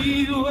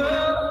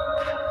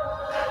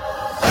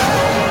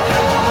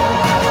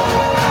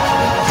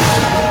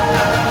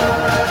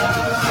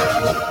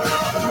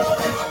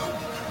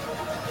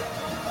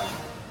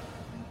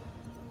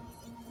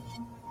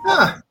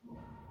 Huh.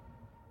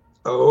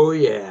 Oh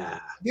yeah.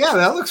 Yeah,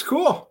 that looks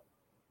cool.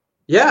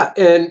 Yeah,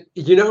 and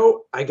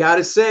I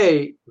gotta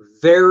say,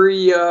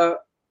 very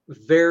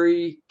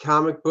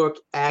comic book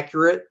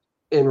accurate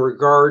in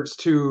regards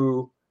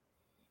to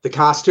the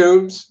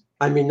costumes.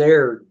 I mean,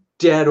 they're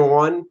dead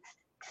on.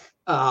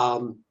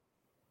 I'm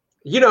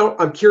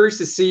curious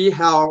to see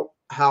how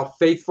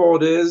faithful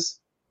it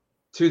is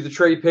to the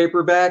trade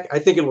paperback. I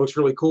think it looks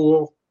really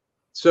cool.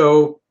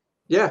 So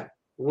yeah,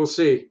 we'll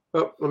see.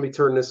 Oh, let me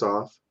turn this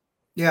off.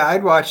 Yeah,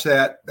 I'd watch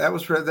that. That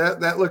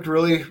looked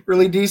really,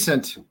 really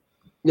decent.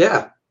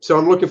 Yeah, so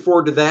I'm looking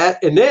forward to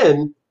that. And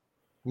then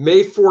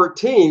May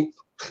 14th,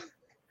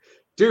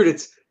 dude,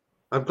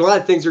 I'm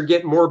glad things are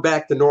getting more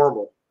back to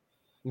normal.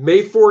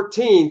 May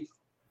 14th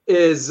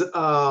is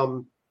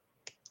I'm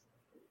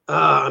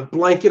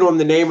blanking on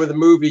the name of the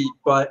movie,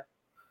 but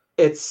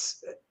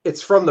it's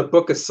from the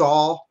Book of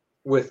Saw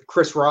with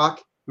Chris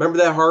Rock. Remember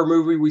that horror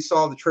movie we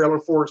saw the trailer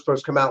for? It's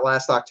supposed to come out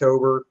last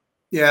October.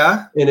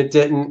 Yeah. And it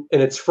didn't.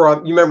 And it's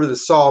from, you remember the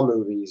Saw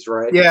movies,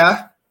 right?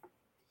 Yeah.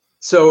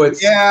 So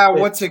it's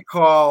what's it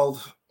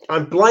called?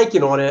 I'm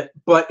blanking on it,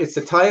 but it's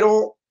the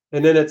title,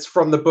 and then it's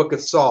from the Book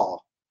of Saw.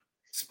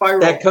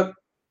 Spiral.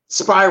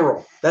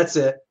 Spiral. That's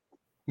it.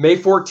 May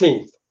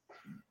 14th.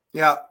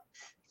 Yeah.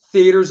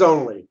 Theaters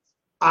only.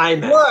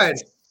 IMAX.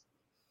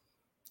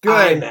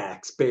 Good.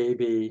 IMAX,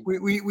 baby.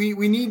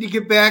 We need to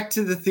get back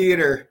to the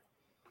theater.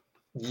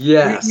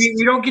 Yes.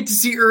 We don't get to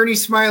see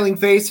Ernie's smiling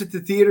face at the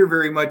theater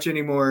very much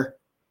anymore.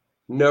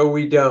 No,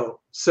 we don't.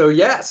 So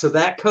yeah, so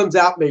that comes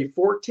out May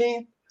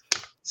 14th.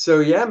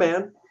 So yeah,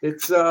 man,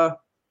 it's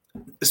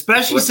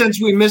especially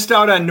since we missed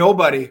out on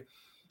Nobody.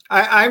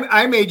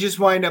 I may just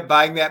wind up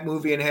buying that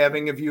movie and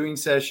having a viewing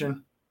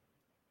session.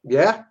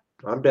 Yeah,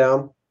 I'm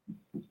down.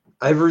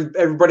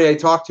 Everybody I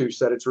talked to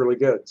said it's really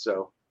good.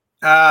 So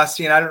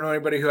see, and I don't know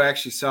anybody who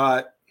actually saw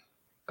it.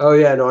 Oh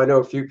yeah, no, I know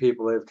a few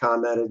people that have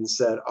commented and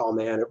said, "Oh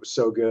man, it was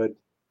so good."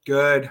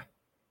 Good.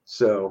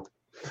 So,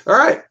 all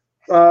right.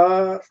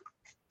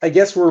 I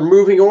guess we're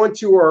moving on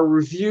to our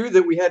review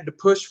that we had to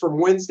push from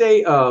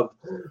Wednesday of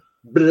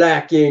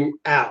Blacking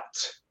Out.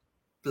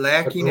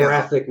 Blacking a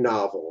graphic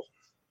novel.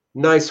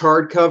 Nice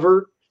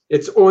hardcover.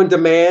 It's on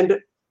demand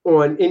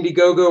on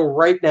Indiegogo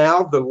right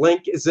now. The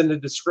link is in the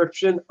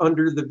description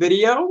under the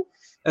video,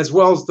 as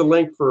well as the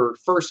link for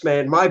First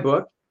Man, my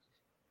book.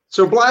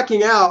 So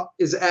Blacking Out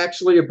is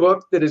actually a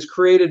book that is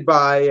created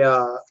by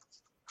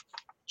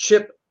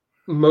Chip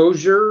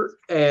Mosier,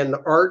 and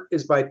the art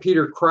is by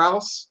Peter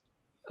Krause.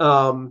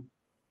 I've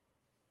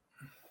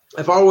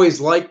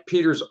always liked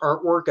Peter's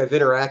artwork. I've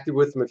interacted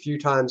with him a few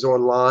times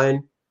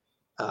online.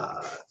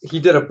 He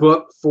did a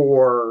book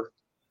for,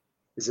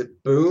 is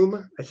it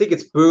Boom? I think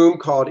it's Boom,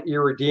 called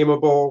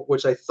Irredeemable,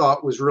 which I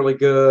thought was really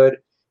good.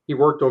 He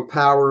worked on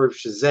Power of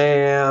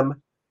Shazam.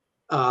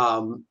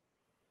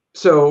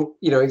 So,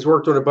 he's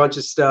worked on a bunch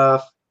of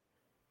stuff.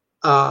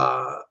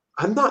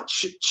 I'm not,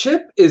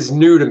 Chip is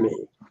new to me.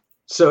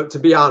 So to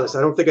be honest,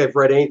 I don't think I've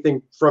read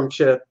anything from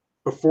Chip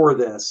before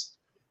this.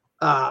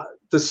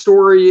 The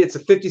story, it's a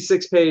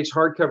 56-page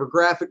hardcover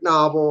graphic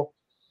novel,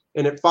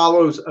 and it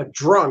follows a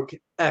drunk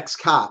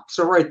ex-cop.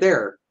 So right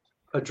there,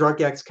 a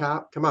drunk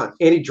ex-cop. Come on.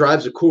 And he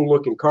drives a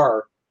cool-looking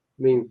car.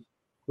 I mean,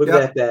 look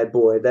at that bad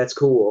boy. That's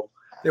cool.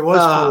 It was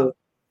cool.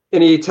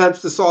 And he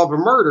attempts to solve a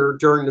murder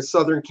during the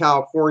Southern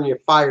California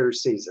fire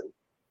season,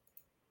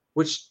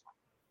 which,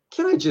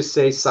 can I just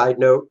say, side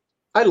note,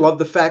 I love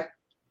the fact,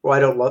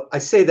 I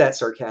say that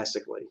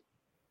sarcastically.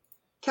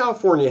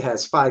 California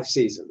has 5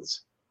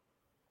 seasons: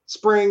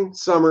 spring,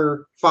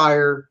 summer,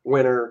 fire,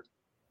 winter,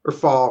 or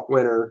fall,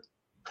 winter.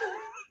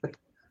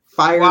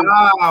 Fire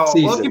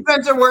season. Well, it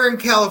depends on where in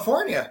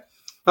California.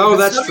 Oh,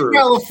 that's true.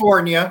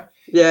 California.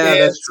 Yeah,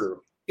 that's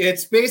true.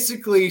 It's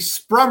basically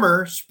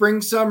sprummer,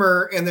 spring,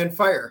 summer, and then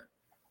fire.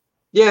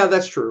 Yeah,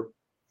 that's true.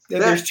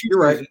 There's 2 you're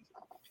right.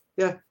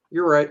 Yeah,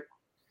 you're right.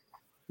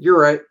 You're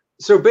right.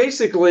 So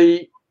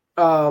basically,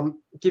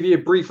 give you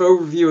a brief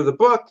overview of the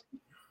book.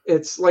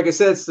 It's, like I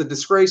said, it's the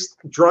disgraced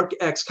drunk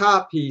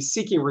ex-cop. He's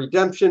seeking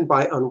redemption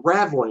by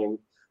unraveling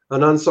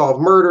an unsolved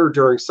murder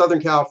during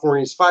Southern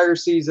California's fire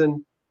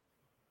season.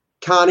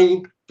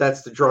 Connie,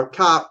 that's the drunk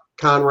cop.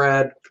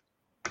 Conrad,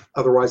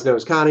 otherwise known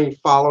as Connie,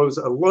 follows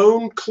a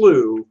lone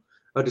clue,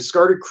 a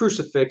discarded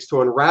crucifix,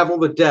 to unravel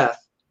the death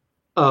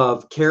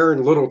of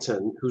Karen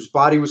Littleton, whose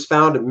body was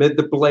found amid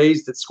the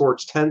blaze that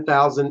scorched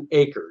 10,000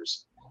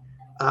 acres.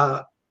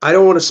 I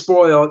don't want to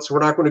spoil it, so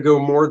we're not going to go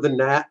more than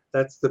that.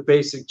 That's the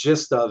basic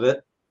gist of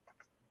it.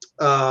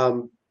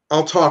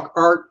 I'll talk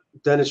art.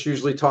 Dennis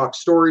usually talks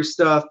story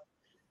stuff.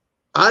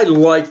 I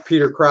like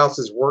Peter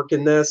Krause's work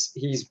in this.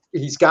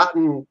 He's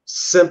gotten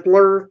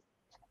simpler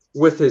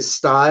with his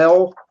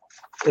style.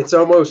 It's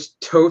almost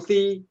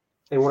Tothy,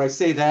 and when I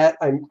say that,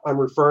 I'm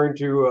referring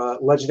to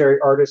legendary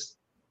artist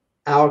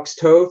Alex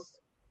Toth,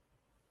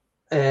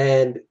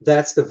 and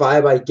that's the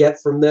vibe I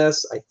get from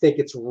this. I think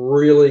it's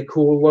really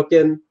cool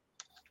looking.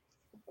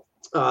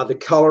 The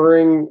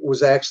coloring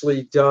was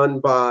actually done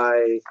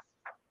by,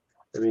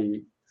 let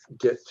me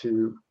get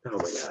to, oh my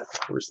God,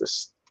 where's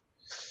this?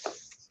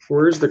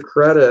 Where's the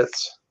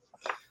credits?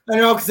 I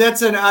know, because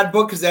that's an odd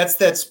book, because that's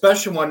that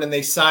special one, and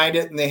they signed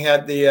it, and they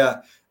had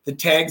the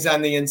tags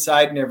on the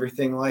inside and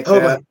everything like that.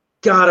 Oh my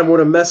God, I'm going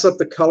to mess up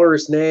the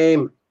colorist's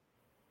name.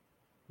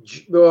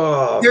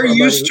 They're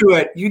used to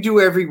it. You do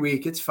every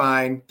week. It's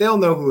fine. They'll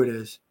know who it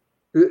is.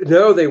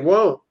 No, they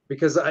won't,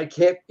 because I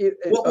can't.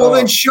 Well,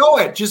 then show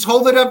it. Just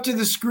hold it up to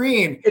the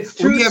screen. It's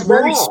too We have small.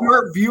 very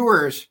smart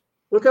viewers.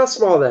 Look how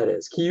small that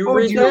is. Can you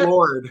read dear that?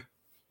 Lord.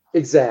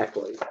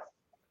 Exactly.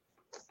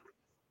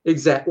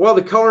 Well,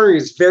 the coloring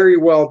is very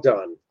well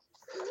done.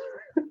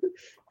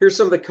 Here's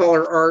some of the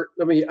color art.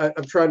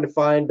 I'm trying to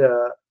find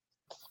a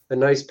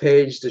nice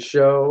page to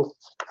show.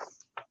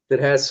 that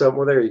has some.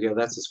 Well, there you go.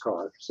 That's his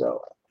car.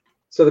 So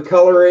the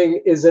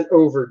coloring isn't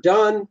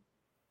overdone.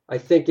 I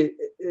think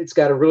it's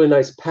got a really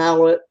nice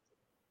palette.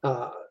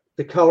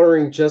 The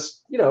coloring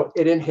just,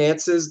 it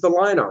enhances the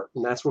line art,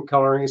 and that's what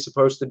coloring is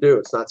supposed to do.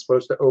 It's not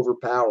supposed to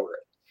overpower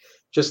it.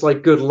 Just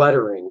like good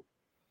lettering.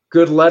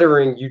 Good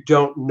lettering, you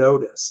don't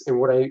notice.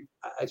 And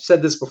I've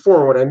said this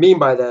before, what I mean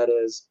by that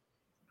is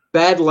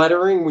bad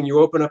lettering, when you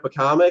open up a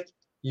comic,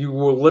 you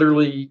will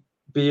literally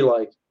be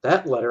like,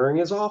 that lettering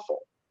is awful.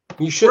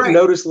 You shouldn't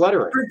notice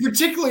lettering.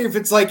 Particularly if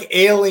it's like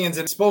Aliens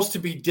and it's supposed to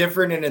be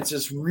different and it's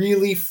this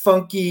really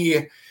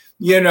funky,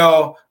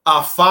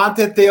 font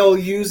that they'll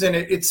use, and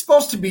it's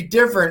supposed to be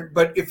different,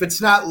 but if it's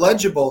not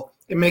legible,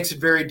 it makes it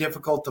very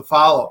difficult to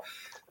follow.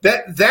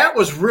 That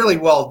was really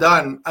well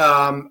done.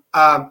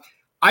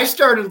 I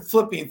started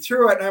flipping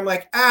through it, and I'm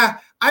like,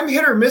 I'm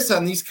hit or miss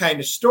on these kind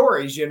of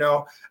stories,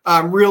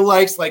 real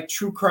life, like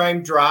true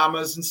crime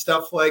dramas and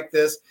stuff like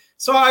this.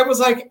 So I was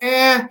like,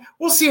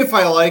 we'll see if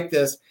I like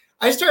this.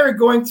 I started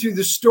going through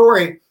the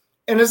story,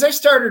 and as I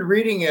started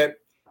reading it,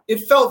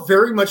 it felt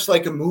very much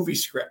like a movie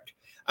script.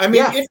 I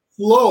mean, It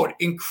flowed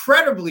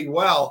incredibly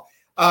well.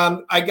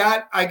 I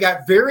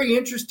got very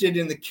interested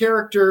in the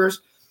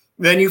characters.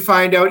 Then you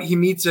find out he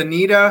meets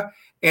Anita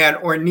and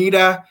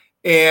Ornita,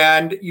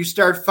 and you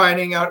start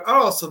finding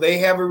out, so they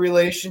have a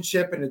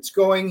relationship and it's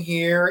going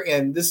here,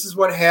 and this is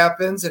what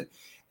happens. And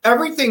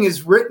everything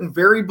is written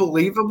very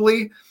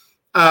believably.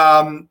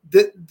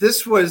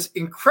 This was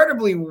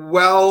incredibly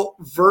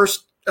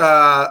well-versed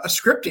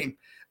scripting.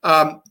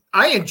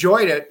 I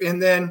enjoyed it.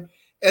 And then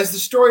as the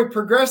story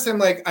progressed, I'm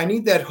like, I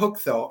need that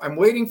hook, though. I'm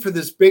waiting for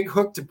this big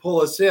hook to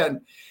pull us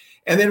in.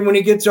 And then when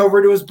he gets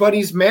over to his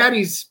buddy's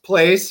Maddie's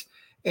place,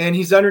 and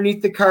he's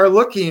underneath the car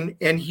looking,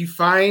 and he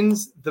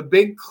finds the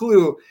big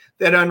clue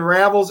that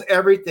unravels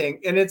everything.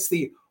 And it's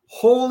the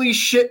holy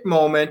shit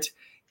moment.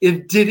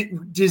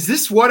 Is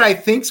this what I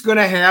think's going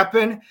to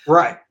happen?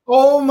 Right.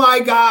 Oh my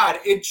God.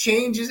 It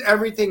changes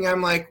everything.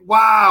 I'm like,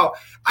 wow.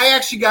 I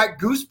actually got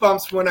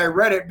goosebumps when I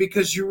read it,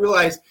 because you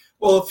realize,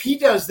 well, if he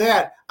does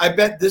that, I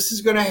bet this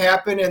is going to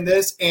happen and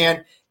this,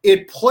 and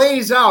it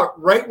plays out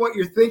right what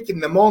you're thinking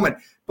the moment.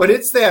 But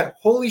it's that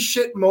holy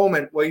shit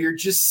moment where you're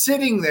just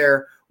sitting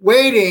there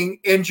waiting,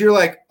 and you're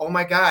like, oh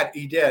my God,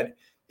 he did.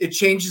 It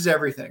changes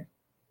everything.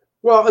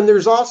 Well, and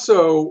there's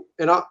also,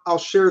 and I'll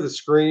share the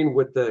screen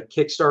with the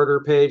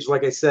Kickstarter page.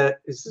 Like I said,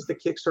 is this the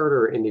Kickstarter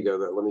or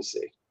Indiegogo? Let me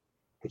see.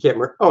 I can't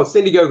remember. Oh, it's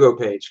the Indiegogo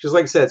page. Because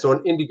like I said, it's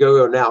on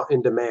Indiegogo now,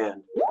 in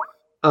demand.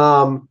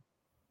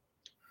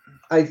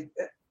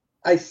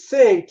 I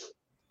think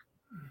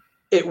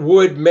it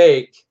would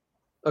make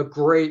a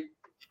great,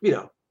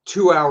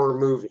 2-hour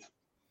movie.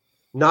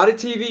 Not a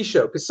TV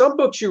show, because some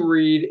books you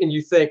read and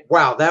you think,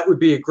 wow, that would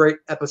be a great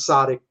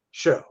episodic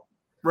show.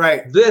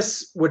 Right.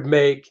 This would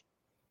make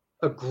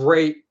a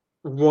great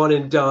one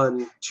and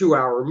done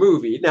 2-hour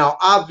movie. Now,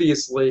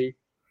 obviously,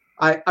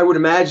 I would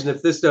imagine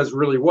if this does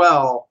really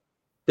well,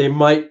 they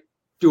might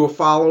do a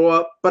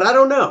follow-up, but I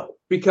don't know,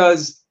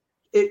 because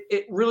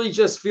it really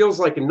just feels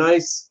like it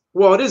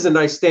is a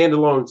nice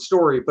standalone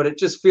story, but it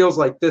just feels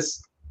like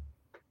this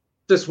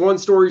one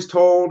story's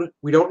told.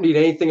 We don't need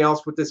anything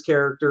else with this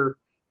character.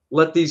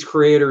 Let these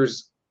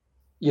creators,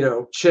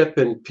 Chip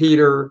and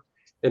Peter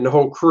and the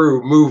whole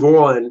crew, move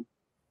on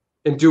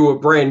and do a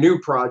brand new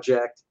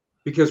project,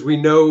 because we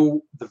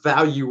know the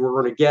value we're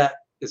going to get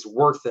is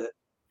worth it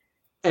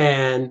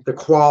and the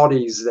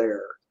quality's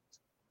there.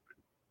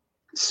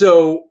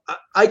 So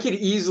I could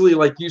easily,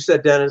 like you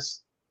said,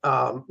 Dennis,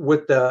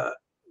 with the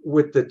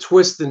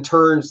twists and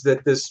turns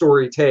that this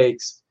story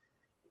takes,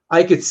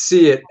 I could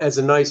see it as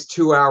a nice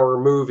 2-hour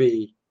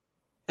movie.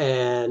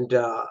 And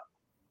the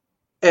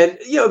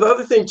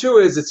other thing too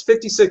is it's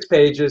 56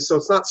 pages, so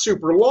it's not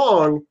super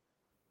long.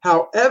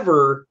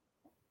 However,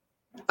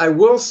 I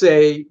will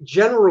say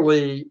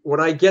generally when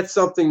I get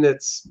something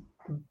that's,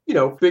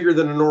 bigger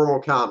than a normal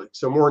comic,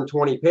 so more than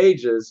 20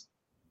 pages,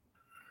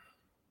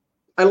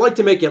 I like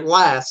to make it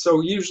last.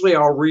 So usually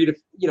I'll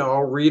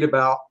read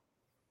about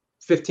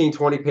 15,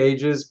 20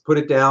 pages, put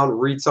it down,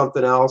 read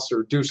something else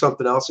or do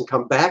something else and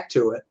come back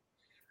to it.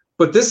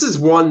 But this is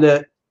one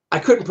that I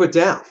couldn't put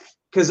down,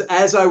 because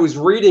as I was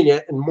reading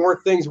it and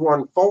more things were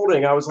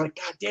unfolding, I was like,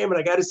 God damn it,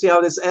 I got to see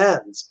how this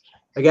ends.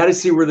 I got to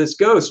see where this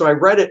goes. So I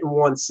read it in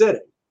one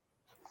sitting.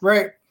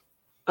 Right.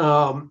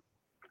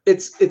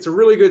 It's a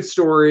really good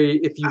story.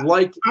 If you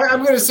like,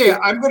 I'm going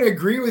to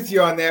agree with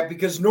you on that,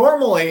 because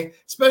normally,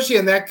 especially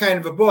in that kind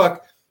of a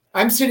book,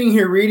 I'm sitting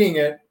here reading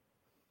it,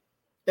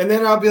 and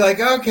then I'll be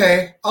like,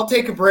 okay, I'll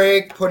take a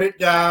break, put it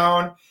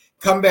down,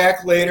 come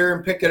back later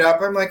and pick it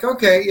up. I'm like,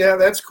 okay, yeah,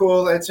 that's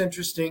cool. That's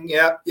interesting.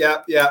 Yep.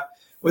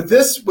 With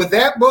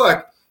that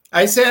book,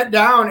 I sat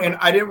down and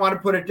I didn't want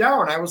to put it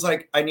down. I was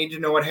like, I need to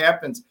know what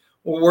happens.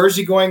 Well, where's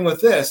he going with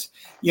this?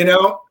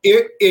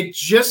 It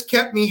just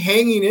kept me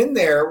hanging in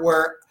there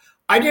where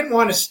I didn't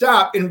want to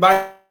stop. And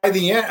by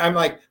the end, I'm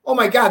like, oh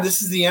my God,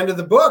 this is the end of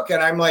the book.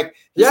 And I'm like,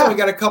 he's only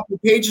got a couple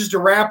of pages to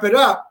wrap it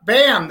up.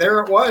 Bam, there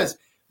it was.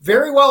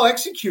 Very well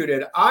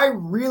executed. I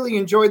really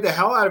enjoyed the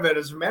hell out of it.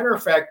 As a matter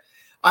of fact,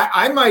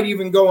 I might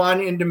even go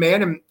on in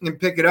demand and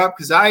pick it up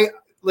because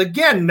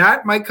again,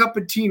 not my cup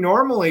of tea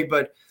normally,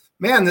 but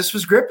man, this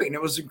was gripping.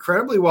 It was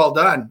incredibly well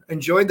done.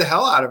 Enjoyed the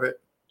hell out of it.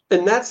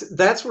 And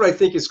that's what I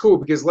think is cool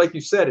because, like you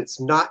said, it's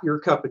not your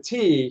cup of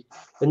tea,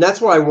 and that's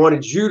why I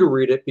wanted you to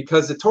read it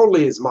because it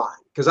totally is mine.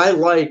 Because I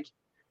like,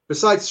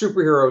 besides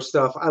superhero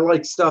stuff, I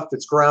like stuff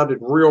that's grounded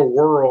real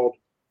world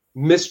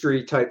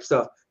mystery type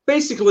stuff.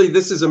 Basically,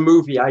 this is a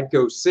movie I'd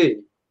go see,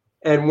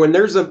 and when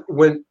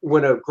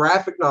a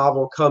graphic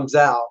novel comes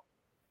out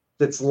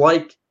that's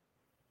like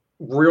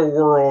real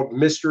world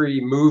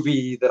mystery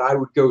movie that I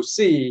would go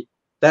see,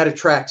 that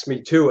attracts me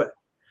to it.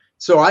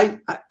 So I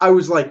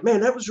was like,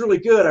 man, that was really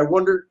good. I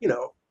wonder,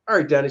 all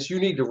right, Dennis, you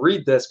need to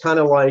read this, kind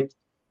of like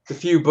the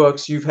few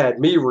books you've had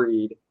me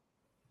read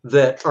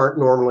that aren't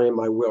normally in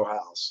my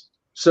wheelhouse.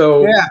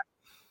 So yeah,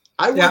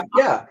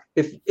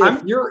 if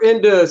you're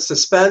into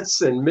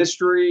suspense and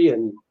mystery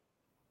and,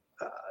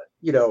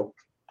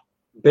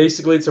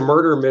 basically it's a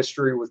murder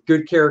mystery with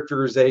good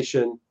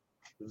characterization,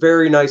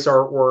 very nice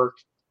artwork,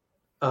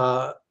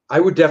 I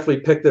would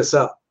definitely pick this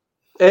up.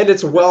 And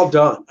it's well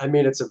done. I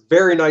mean, it's a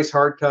very nice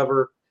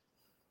hardcover.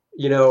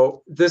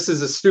 This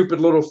is a stupid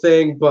little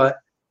thing, but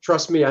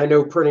trust me, I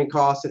know printing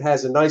costs. It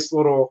has a nice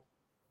little,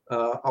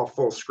 I'll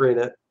full screen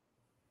it.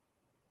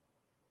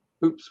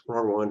 Oops,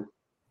 wrong one.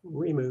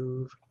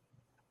 Remove.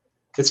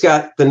 It's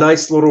got the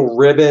nice little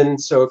ribbon.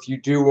 So if you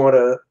do want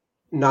to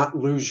not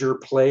lose your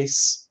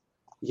place,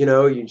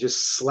 you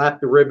just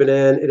slap the ribbon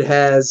in. It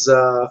has,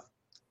 what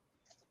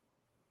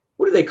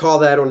do they call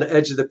that on the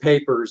edge of the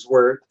papers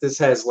where this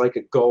has like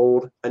a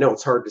gold? I know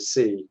it's hard to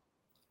see.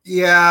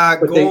 Yeah,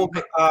 but gold,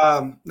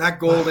 not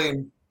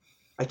golden.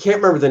 I can't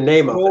remember the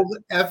name of it. Gold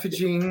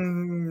effigy.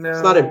 No.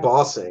 It's not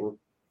embossing.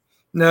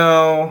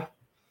 No,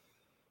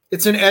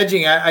 it's an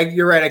edging.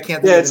 You're right. I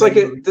can't. Yeah, it's like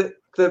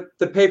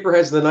the paper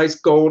has the nice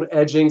gold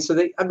edging. So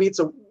it's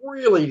a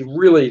really,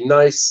 really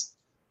nice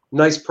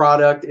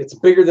product. It's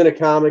bigger than a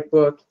comic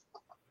book.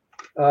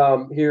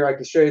 Here, I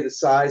can show you the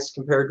size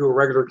compared to a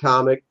regular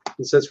comic.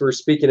 And since we're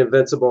speaking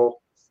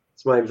Invincible,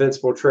 it's my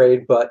Invincible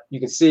trade, but you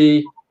can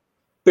see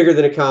bigger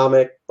than a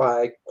comic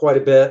by quite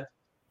a bit.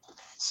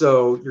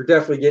 So you're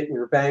definitely getting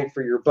your bang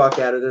for your buck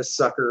out of this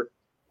sucker.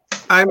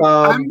 I'm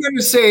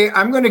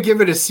going to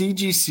give it a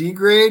CGC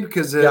grade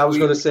because I was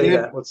going to say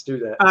that. Let's do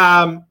that.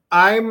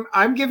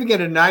 I'm giving it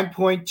a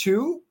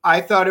 9.2. I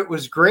thought it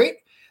was great.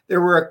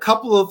 There were a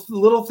couple of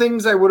little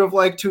things I would have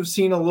liked to have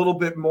seen a little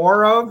bit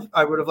more of.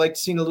 I would have liked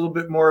to seen a little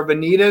bit more of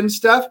Anita and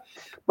stuff.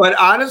 But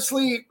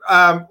honestly,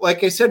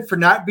 like I said, for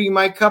not being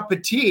my cup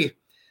of tea,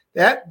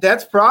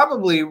 that's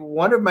probably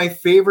one of my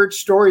favorite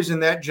stories in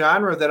that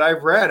genre that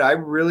I've read. I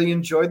really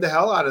enjoyed the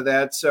hell out of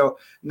that. So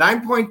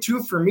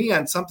 9.2 for me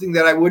on something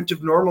that I wouldn't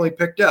have normally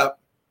picked up.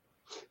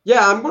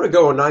 Yeah, I'm going to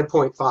go a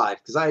 9.5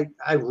 because I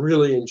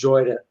really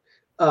enjoyed it.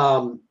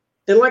 And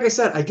like I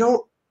said,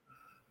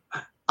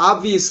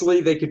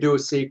 obviously they could do a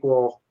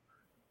sequel.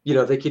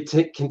 They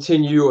could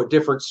continue a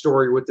different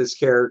story with this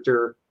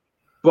character.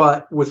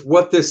 But with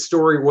what this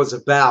story was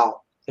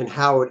about and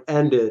how it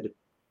ended,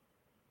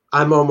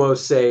 I'm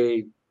almost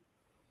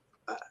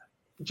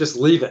just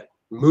leave it,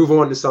 move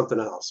on to something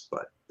else.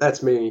 But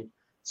that's me.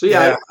 So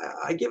yeah.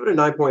 I give it a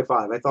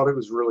 9.5. I thought it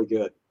was really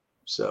good.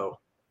 So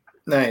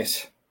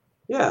nice.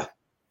 Yeah.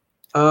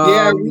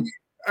 I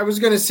was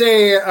going to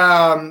say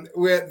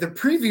the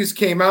previews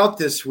came out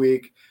this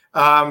week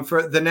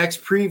for the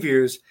next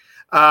previews.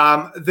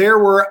 There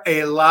were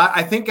a lot.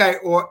 I think I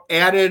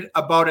added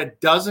about a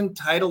dozen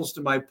titles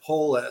to my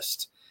pull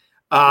list.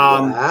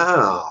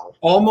 Wow.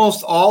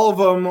 Almost all of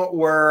them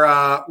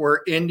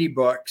were indie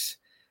books.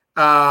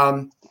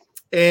 And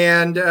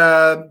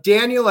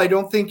Daniel, I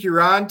don't think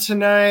you're on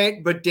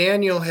tonight, but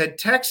Daniel had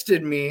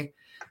texted me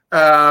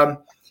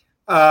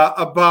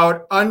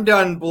about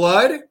Undone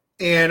Blood,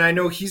 and I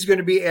know he's going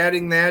to be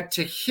adding that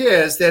to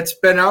his. That's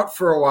been out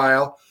for a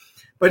while,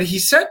 but he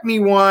sent me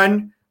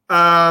one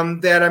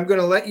that I'm going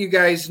to let you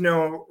guys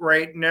know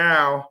right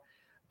now.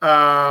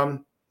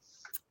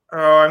 I'm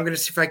going to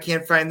see if I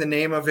can't find the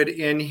name of it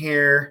in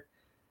here.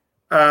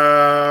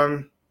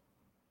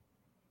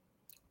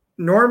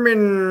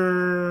 Norman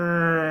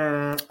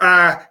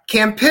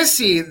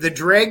Campisi, The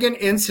Dragon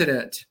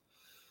Incident.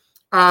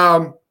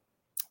 And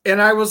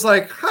I was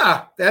like,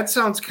 that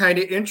sounds kind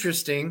of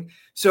interesting.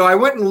 So I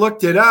went and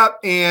looked it up,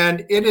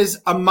 and it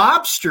is a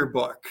mobster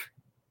book.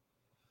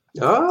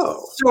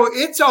 Oh. So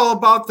it's all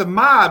about the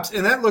mobs,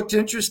 and that looked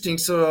interesting.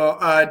 So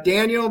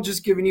Daniel,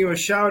 just giving you a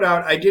shout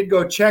out. I did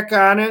go check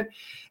on it,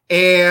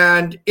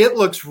 and it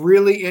looks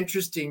really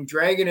interesting.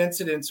 Dragon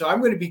Incident. So I'm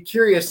going to be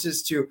curious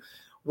as to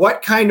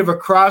what kind of a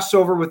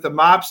crossover with the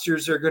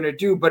mobsters are going to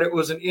do, but it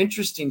was an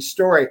interesting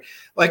story.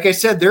 Like I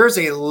said, there's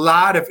a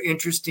lot of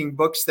interesting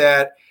books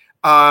that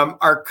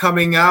are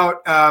coming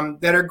out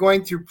that are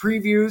going through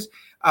previews,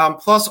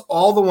 plus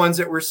all the ones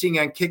that we're seeing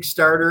on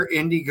Kickstarter,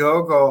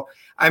 Indiegogo.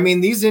 I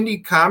mean, these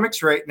indie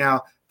comics right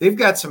now, they've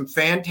got some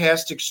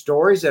fantastic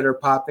stories that are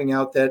popping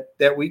out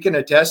that we can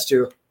attest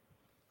to.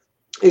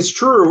 It's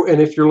true.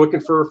 And if you're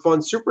looking for a fun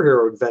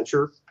superhero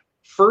adventure,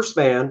 First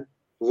Man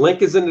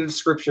Link is in the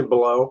description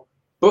below.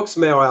 Books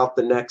mail out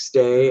the next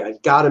day. I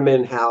got them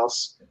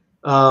in-house.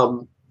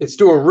 It's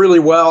doing really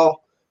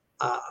well.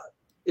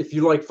 If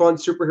you like fun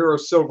superhero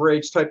Silver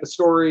Age type of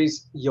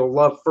stories, you'll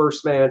love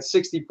First Man,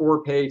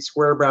 64-page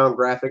square-bound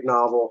graphic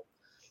novel.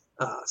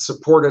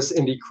 Support us,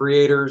 indie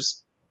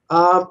creators.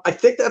 I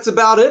think that's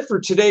about it for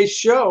today's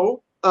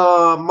show.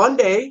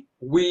 Monday,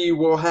 we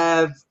will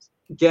have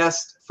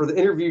guest for the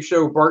interview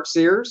show. Bart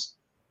Sears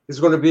is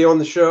going to be on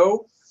the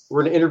show.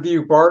 We're going to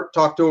interview Bart,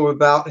 talk to him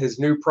about his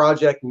new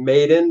project,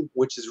 Maiden,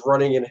 which is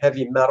running in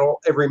heavy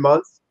metal every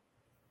month.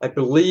 I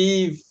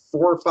believe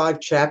 4 or 5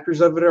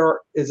 chapters of it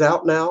is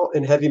out now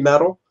in heavy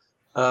metal.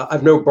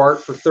 I've known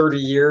Bart for 30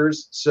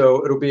 years,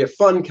 so it'll be a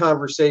fun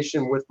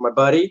conversation with my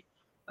buddy.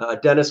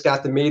 Dennis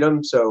got to meet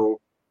him, so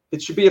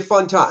it should be a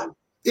fun time.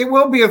 It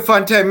will be a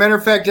fun time. Matter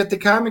of fact, at the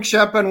comic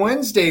shop on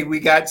Wednesday,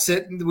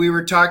 we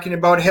were talking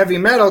about heavy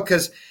metal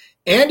because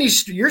Andy,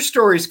 your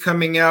story's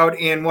coming out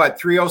in what,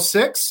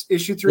 306?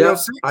 Issue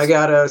 306? Yep, I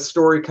got a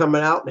story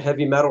coming out in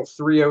heavy metal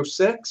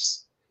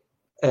 306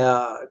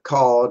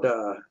 called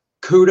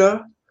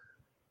Cuda,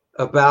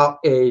 about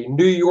a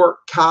New York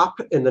cop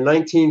in the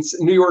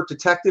New York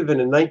detective in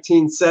the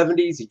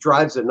 1970s. He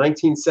drives a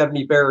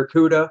 1970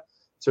 Barracuda,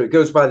 so he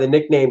goes by the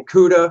nickname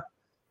Cuda.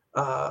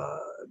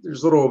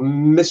 There's little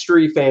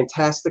mystery,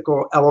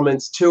 fantastical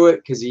elements to it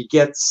because he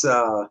gets,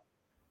 I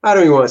don't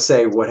even want to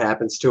say what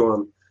happens to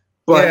him,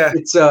 but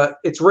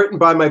it's written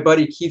by my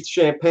buddy Keith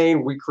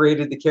Champagne. We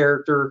created the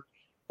character,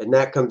 and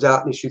that comes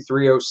out in issue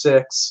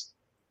 306.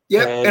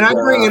 Yep, and I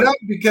bring it up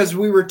because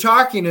we were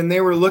talking and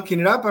they were looking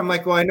it up. I'm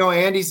like, well, I know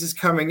Andy's is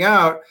coming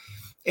out.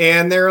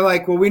 And they're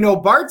like, well, we know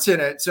Bart's in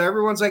it. So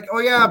everyone's like, oh,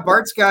 yeah,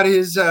 Bart's got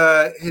his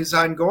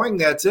ongoing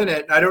that's in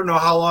it. I don't know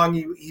how long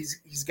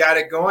he's got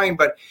it going.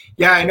 But,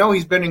 yeah, I know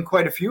he's been in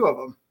quite a few of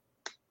them.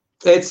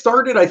 It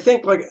started, I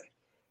think,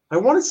 I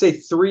want to say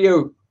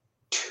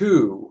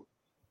 302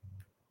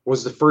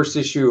 was the first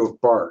issue of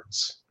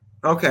Bart's.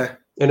 Okay.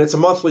 And it's a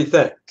monthly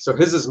thing. So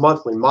his is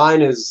monthly.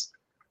 Mine is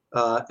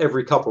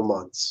every couple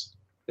months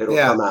it'll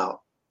come out.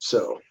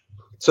 So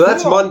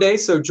that's cool. Monday.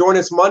 So join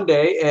us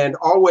Monday, and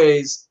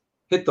always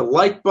hit the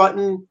like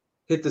button,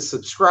 hit the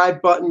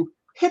subscribe button,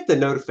 hit the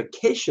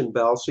notification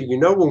bell so you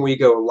know when we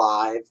go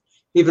live,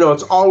 even though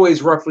it's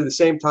always roughly the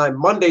same time.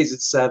 Mondays at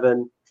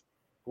 7,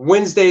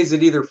 Wednesdays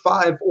at either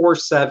 5 or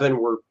 7.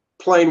 We're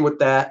playing with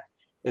that.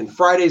 And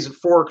Fridays at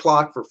 4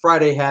 o'clock for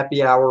Friday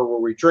happy hour, where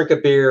we drink a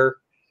beer.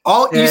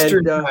 All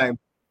Eastern time.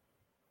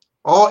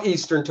 All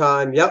Eastern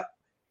time. Yep.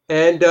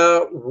 And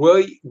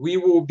we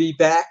will be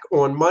back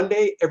on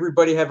Monday.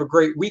 Everybody have a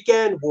great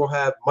weekend. We'll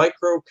have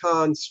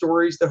MicroCon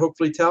stories to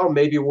hopefully tell.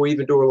 Maybe we'll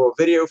even do a little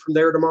video from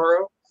there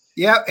tomorrow.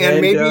 Yeah, and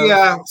maybe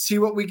see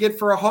what we get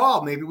for a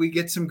haul. Maybe we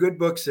get some good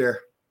books there.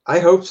 I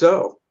hope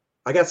so.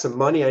 I got some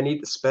money I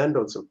need to spend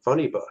on some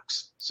funny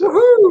books. So,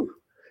 woohoo!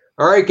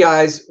 All right,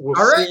 guys. We'll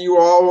see you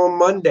all on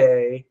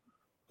Monday.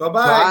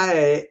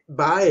 Bye-bye.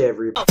 Bye,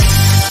 everybody.